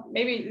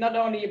maybe not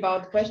only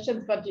about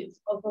questions, but it's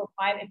also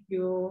fine if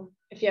you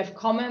have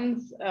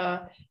comments.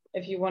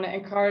 If you want to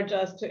encourage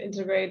us to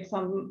integrate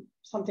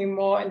something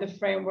more in the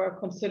framework,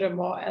 consider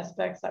more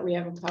aspects that we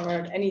haven't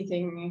covered.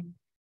 Anything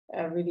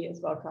really is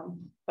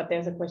welcome. But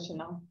there's a question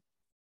now.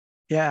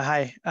 Yeah,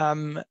 hi.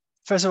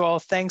 First of all,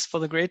 thanks for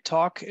the great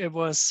talk. It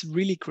was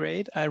really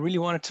great. I really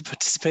wanted to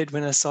participate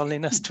when I saw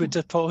Lena's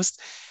Twitter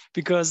post,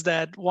 because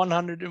that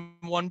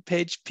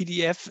 101-page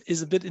PDF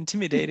is a bit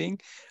intimidating.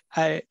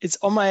 It's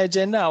on my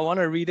agenda. I want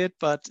to read it,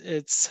 but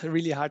it's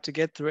really hard to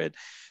get through it.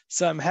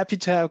 So I'm happy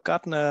to have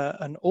gotten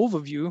an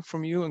overview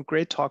from you, and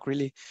great talk,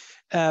 really.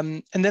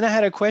 And then I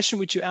had a question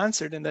which you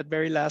answered in that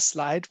very last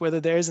slide, whether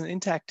there is an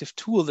interactive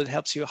tool that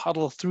helps you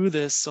huddle through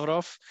this sort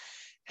of.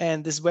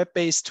 And this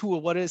web-based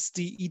tool, what is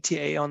the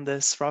ETA on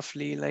this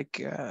roughly?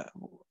 Like,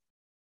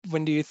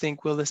 when do you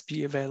think will this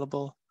be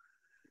available?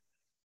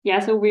 Yeah,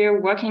 so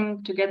we're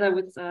working together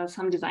with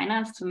some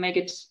designers to make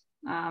it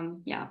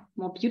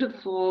more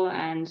beautiful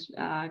and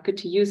good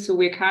to use. So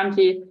we're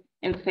currently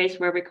in the phase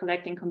where we're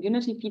collecting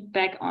community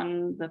feedback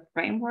on the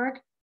framework.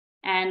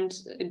 And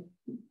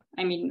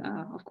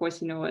of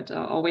course, it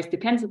always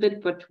depends a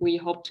bit, but we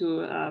hope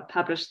to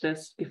publish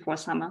this before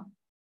summer.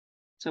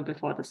 So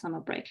before the summer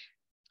break.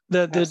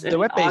 The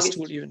web-based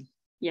tool even?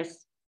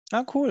 Yes.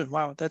 Oh, cool.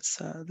 Wow,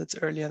 that's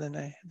earlier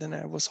than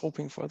I was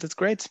hoping for. That's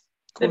great.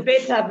 Cool. The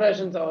beta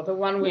version, though, the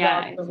one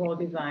without the whole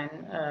design,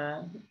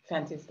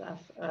 fancy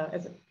stuff.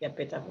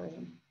 Beta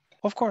version.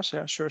 Of course,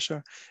 yeah,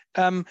 sure.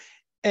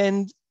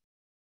 And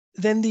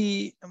then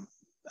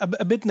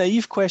a bit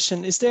naive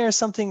question: is there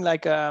something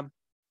like a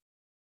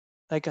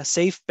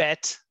safe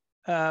bet?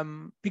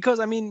 Because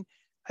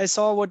I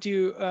saw what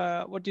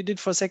you did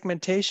for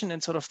segmentation,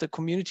 and sort of the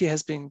community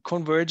has been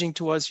converging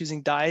towards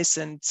using DICE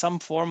and some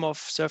form of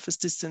surface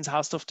distance,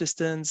 Hausdorff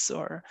distance,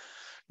 or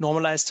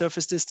normalized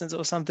surface distance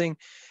or something.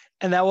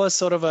 And that was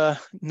sort of a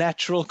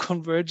natural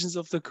convergence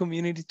of the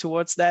community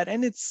towards that.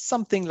 And it's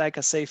something like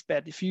a safe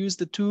bet. If you use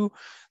the two,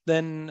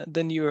 then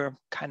you're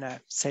kind of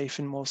safe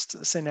in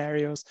most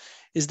scenarios.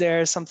 Is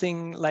there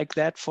something like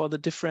that for the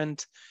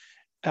different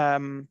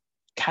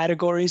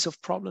categories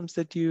of problems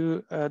that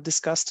you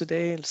discussed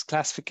today,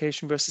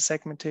 classification versus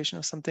segmentation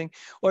or something?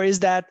 Or is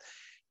that,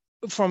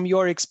 from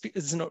your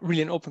experience, it's not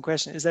really an open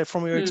question, is that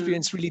from your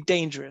experience really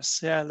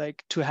dangerous? Yeah,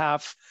 like to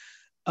have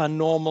a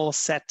normal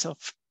set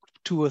of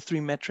 2 or 3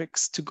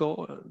 metrics to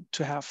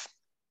have?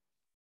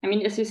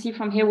 As you see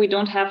from here, we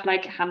don't have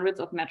like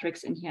hundreds of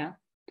metrics in here.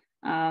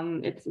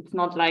 It's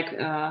not like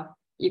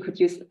you could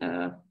use you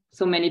have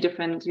so many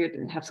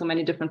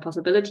different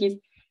possibilities.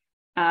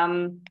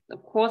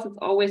 Of course, it's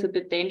always a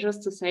bit dangerous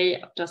to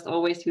say just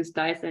always use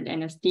DICE and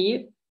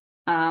NSD,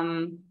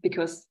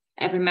 because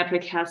every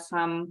metric has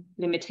some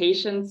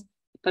limitations.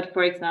 But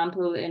for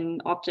example, in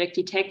object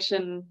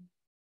detection,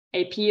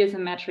 AP is a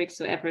metric,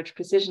 so average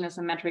precision is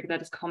a metric that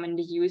is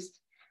commonly used.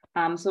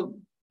 So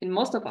in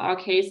most of our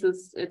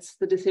cases, it's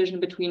the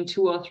decision between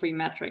 2 or 3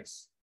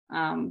 metrics,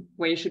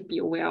 where you should be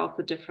aware of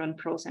the different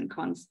pros and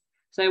cons.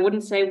 So I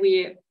wouldn't say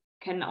we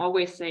can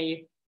always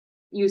say,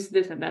 use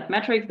this and that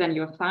metric, then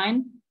you're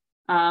fine.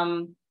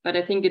 But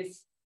I think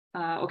it's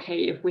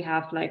okay if we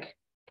have like,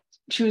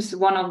 choose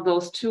one of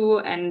those two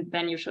and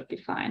then you should be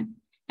fine.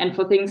 And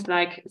for things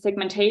like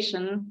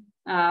segmentation,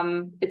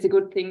 it's a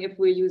good thing if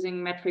we're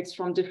using metrics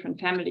from different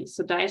families.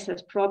 So DICE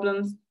has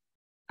problems,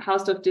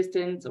 Hausdorff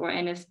distance or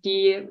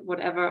NSD,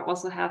 whatever,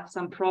 also have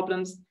some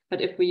problems.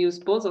 But if we use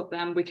both of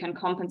them, we can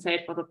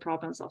compensate for the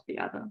problems of the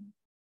other.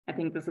 I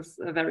think this is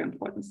a very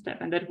important step,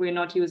 and that we're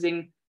not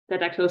using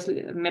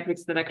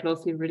metrics that are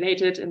closely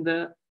related in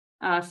the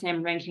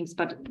same rankings,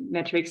 but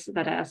metrics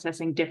that are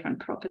assessing different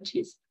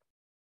properties.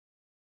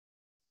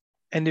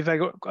 And if I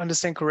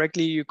understand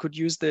correctly, you could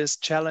use this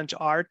challenge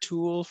R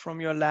tool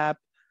from your lab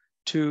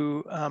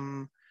to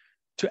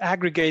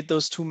aggregate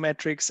those two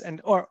metrics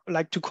or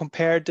like to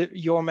compare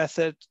your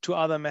method to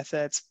other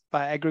methods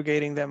by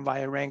aggregating them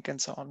via rank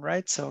and so on,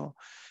 right? So,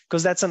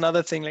 because that's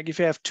another thing, like if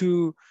you have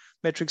two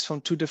metrics from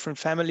two different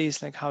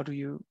families, like how do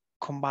you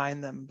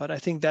combine them? But I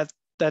think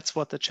that's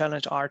what the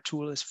challenge R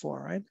tool is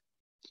for, right?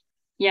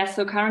 Yeah,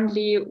 so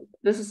currently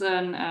this is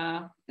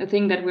a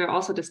thing that we're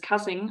also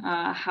discussing,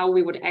 how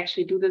we would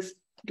actually do this.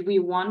 Do we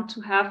want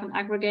to have an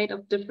aggregate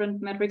of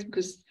different metrics?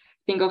 Because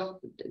think of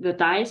the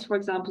DICE, for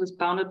example, is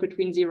bounded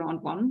between 0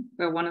 and 1,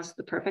 where 1 is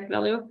the perfect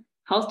value.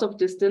 Hausdorff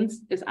distance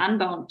is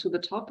unbound to the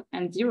top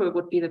and 0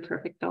 would be the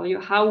perfect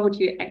value. How would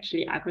you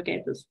actually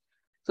aggregate this?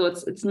 So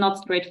it's not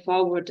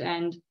straightforward,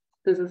 and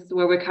this is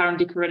where we're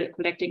currently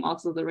collecting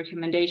also the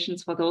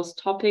recommendations for those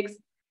topics.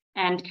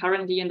 And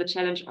currently in the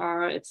challenge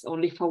R, it's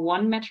only for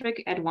one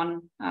metric at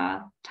one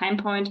time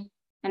point.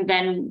 And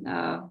then,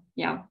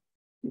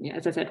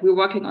 as I said, we're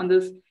working on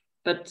this,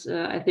 but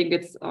I think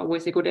it's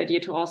always a good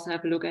idea to also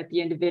have a look at the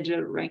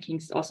individual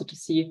rankings, also to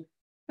see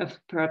if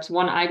perhaps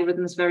one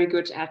algorithm is very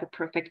good at the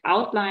perfect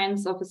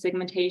outlines of a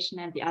segmentation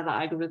and the other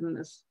algorithm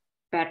is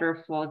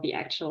better for the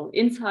actual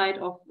inside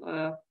of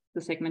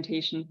the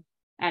segmentation.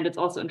 And it's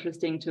also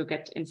interesting to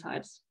get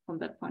insights from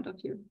that point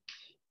of view.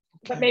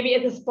 But maybe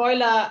as a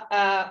spoiler,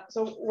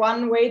 so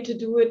one way to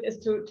do it is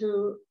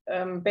to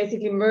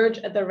basically merge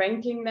at the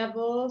ranking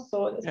level.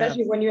 So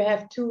especially when you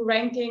have two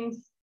rankings,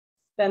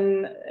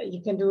 then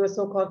you can do a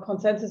so-called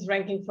consensus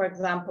ranking, for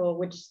example,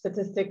 which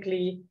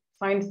statistically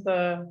finds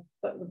the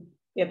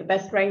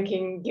best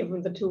ranking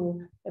given the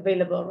two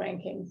available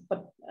rankings.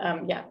 But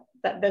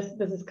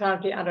this is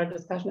currently under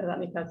discussion, as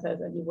Annika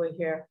says, and you will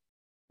hear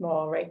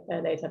more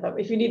later. But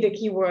if you need a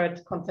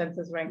keyword,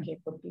 consensus ranking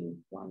would be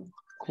one.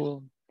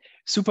 Cool.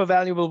 Super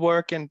valuable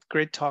work and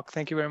great talk.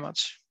 Thank you very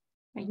much.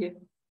 Thank you.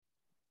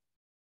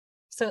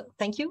 So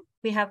thank you.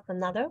 We have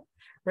another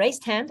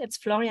raised hand. It's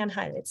Florian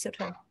Heil. It's your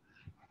turn.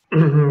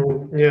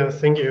 Yeah,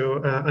 thank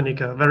you,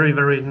 Annika. Very,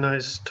 very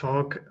nice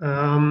talk.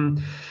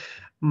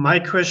 My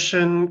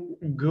question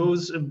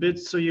goes a bit,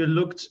 so you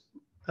looked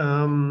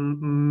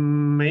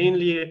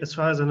mainly, as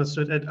far as I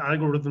understood, at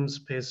algorithms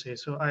per se.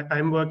 So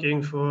I'm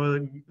working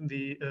for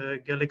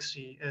the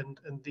Galaxy and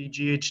the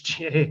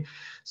GHGA.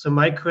 So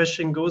my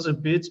question goes a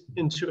bit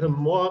into a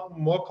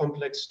more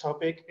complex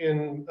topic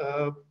in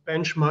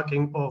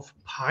benchmarking of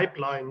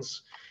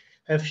pipelines.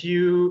 Have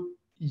you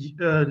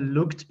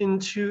looked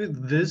into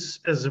this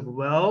as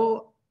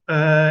well?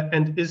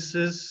 And is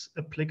this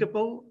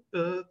applicable,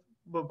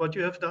 what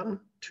you have done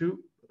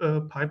to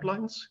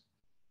pipelines?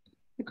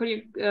 Could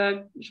you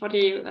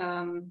shortly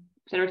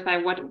clarify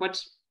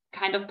what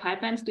kind of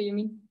pipelines do you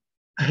mean?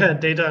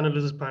 Data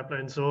analysis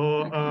pipeline.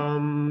 So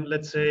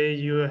let's say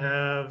you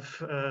have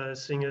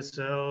single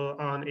cell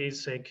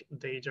RNA-seq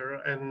data,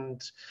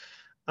 and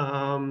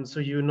so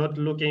you're not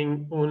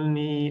looking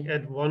only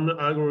at one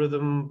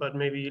algorithm, but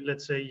maybe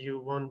let's say you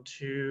want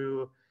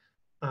to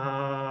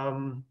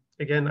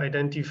again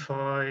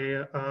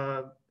identify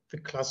the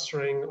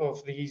clustering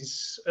of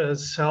these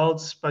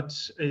cells, but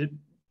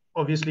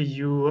obviously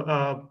you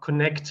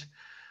connect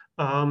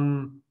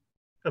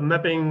a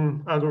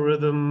mapping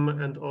algorithm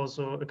and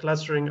also a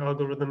clustering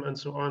algorithm and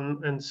so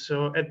on. And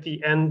so at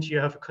the end, you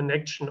have a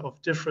connection of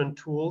different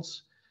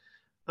tools,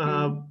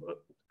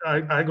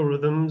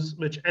 algorithms,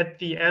 which at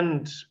the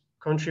end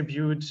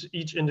contribute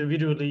each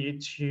individually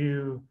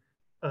to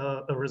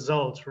a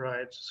result,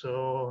 right?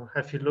 So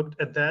have you looked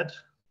at that?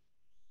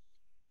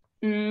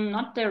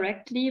 Not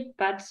directly,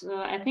 but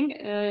I think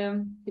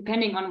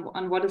depending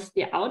on what is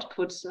the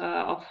output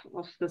of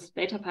this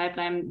data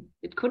pipeline,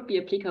 it could be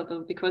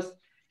applicable, because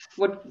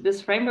what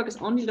this framework is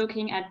only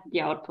looking at the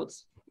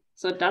outputs.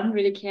 So it doesn't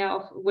really care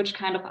of which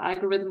kind of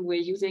algorithm we're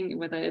using,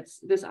 whether it's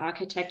this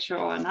architecture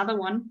or another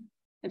one.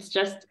 It's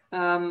just,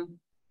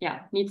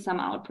 needs some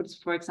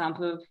outputs. For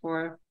example,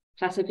 for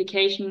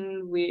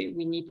classification, we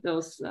need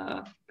those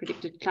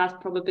predicted class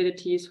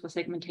probabilities. For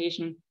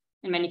segmentation,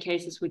 in many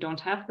cases, we don't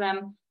have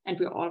them, and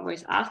we're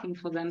always asking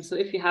for them. So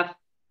if you have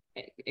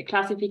a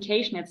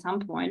classification at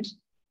some point,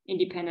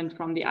 independent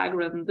from the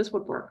algorithm, this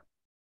would work.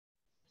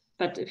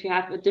 But if you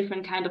have a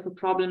different kind of a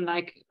problem,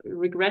 like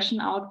regression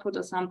output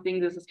or something,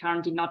 this is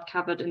currently not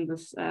covered in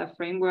this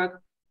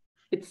framework.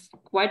 it's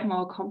quite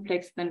more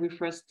complex than we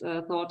first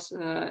thought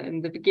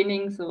in the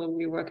beginning. So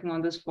we're working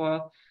on this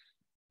for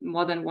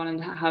more than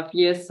 1.5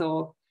 years.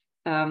 So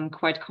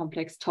quite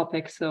complex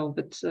topic. So,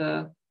 but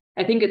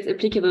I think it's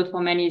applicable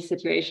for many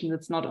situations.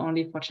 It's not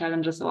only for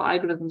challenges or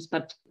algorithms,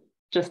 but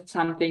just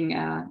something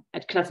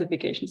at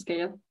classification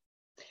scale.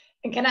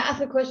 And can I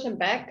ask a question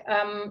back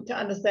to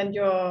understand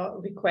your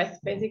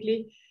request,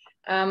 basically?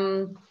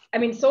 I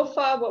mean, so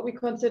far what we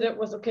considered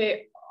was,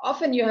 okay,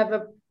 often you have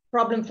a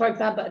problem, for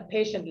example, at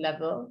patient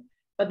level,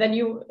 but then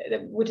you,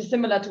 which is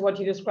similar to what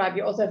you described,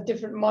 you also have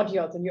different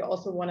modules and you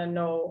also want to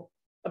know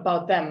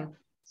about them.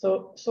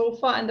 So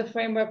far in the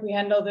framework, we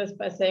handle this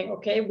by saying,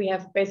 okay, we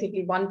have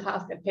basically one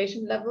task at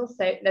patient level,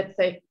 say, let's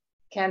say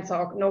cancer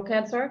or no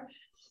cancer.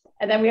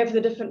 And then we have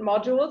the different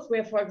modules. We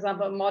have, for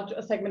example,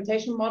 a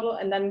segmentation model,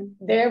 and then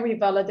there we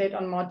validate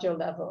on module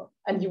level.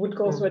 And you would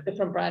go through a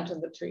different branch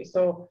in the tree.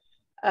 So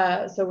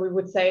we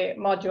would say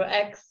module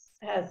X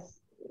has,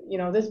 you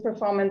know, this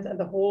performance, and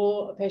the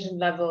whole patient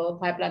level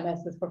pipeline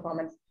has this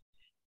performance.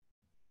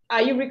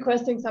 Are you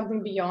requesting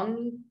something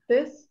beyond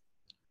this?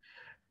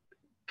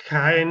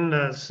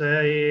 Kinda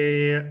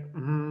say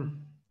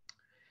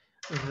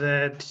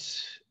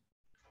that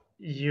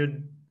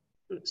you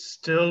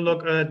still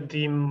look at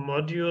the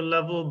module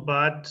level,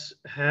 but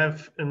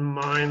have in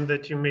mind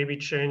that you maybe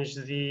change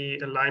the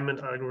alignment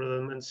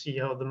algorithm and see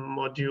how the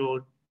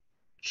module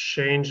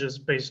changes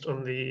based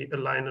on the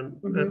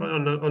alignment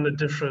on a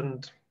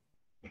different.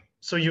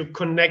 So you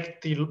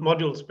connect the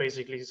modules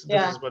basically. So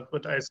this is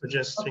what I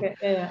suggest. Okay.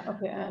 Yeah.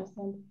 Okay. I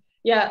understand.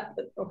 Yeah.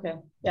 Okay.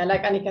 Yeah.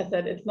 Like Annika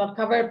said, it's not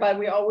covered, but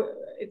we always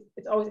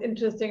it's always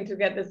interesting to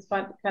get this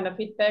kind of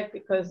feedback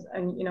because,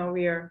 and you know,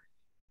 we are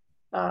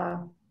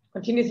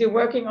continuously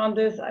working on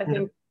this. I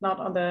think not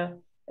on the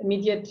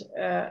immediate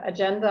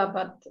agenda,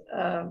 but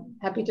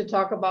happy to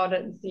talk about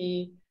it and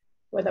see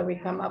whether we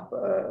come up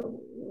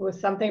with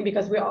something,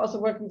 because we are also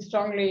working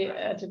strongly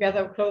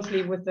together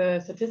closely with the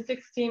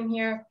statistics team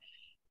here,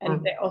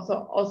 and they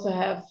also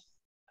have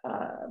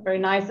very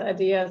nice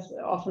ideas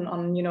often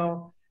on, you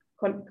know,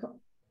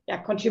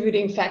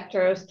 contributing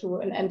factors to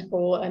an end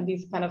goal, and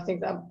these kind of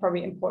things are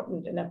probably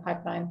important in a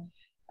pipeline.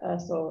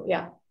 So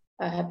yeah,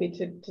 happy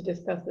to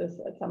discuss this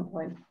at some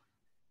point.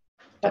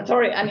 But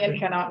sorry, Annika,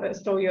 cannot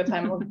stole your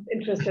time. I was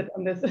interested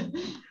on this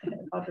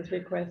about this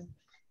request.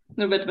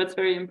 No, but that's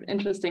very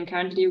interesting.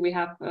 Currently, we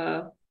have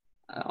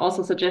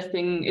also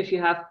suggesting if you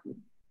have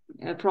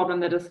a problem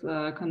that is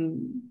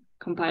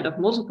compiled of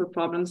multiple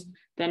problems,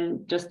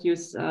 then just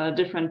use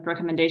different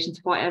recommendations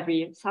for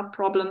every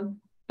sub-problem.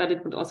 But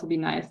it would also be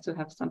nice to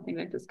have something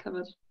like this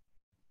covered.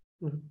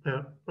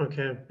 Yeah.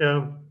 Okay.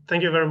 Yeah.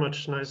 Thank you very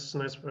much. Nice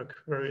work.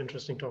 Very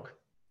interesting talk.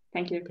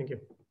 Thank you. Thank you.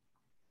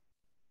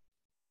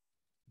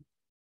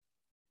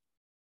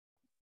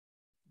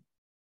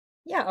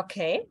 Yeah,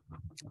 okay.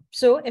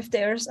 So if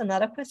there's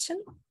another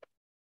question,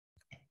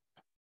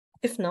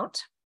 if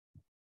not,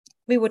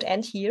 we would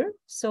end here.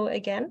 So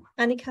again,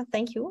 Annika,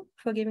 thank you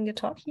for giving the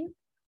talk here.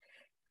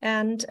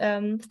 And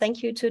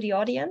thank you to the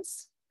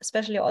audience,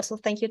 especially also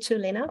thank you to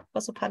Lena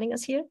for supporting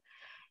us here.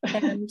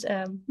 And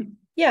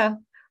yeah,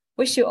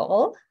 wish you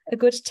all a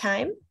good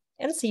time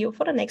and see you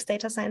for the next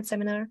data science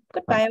seminar.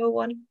 Goodbye,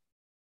 everyone.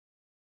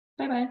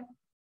 Bye-bye.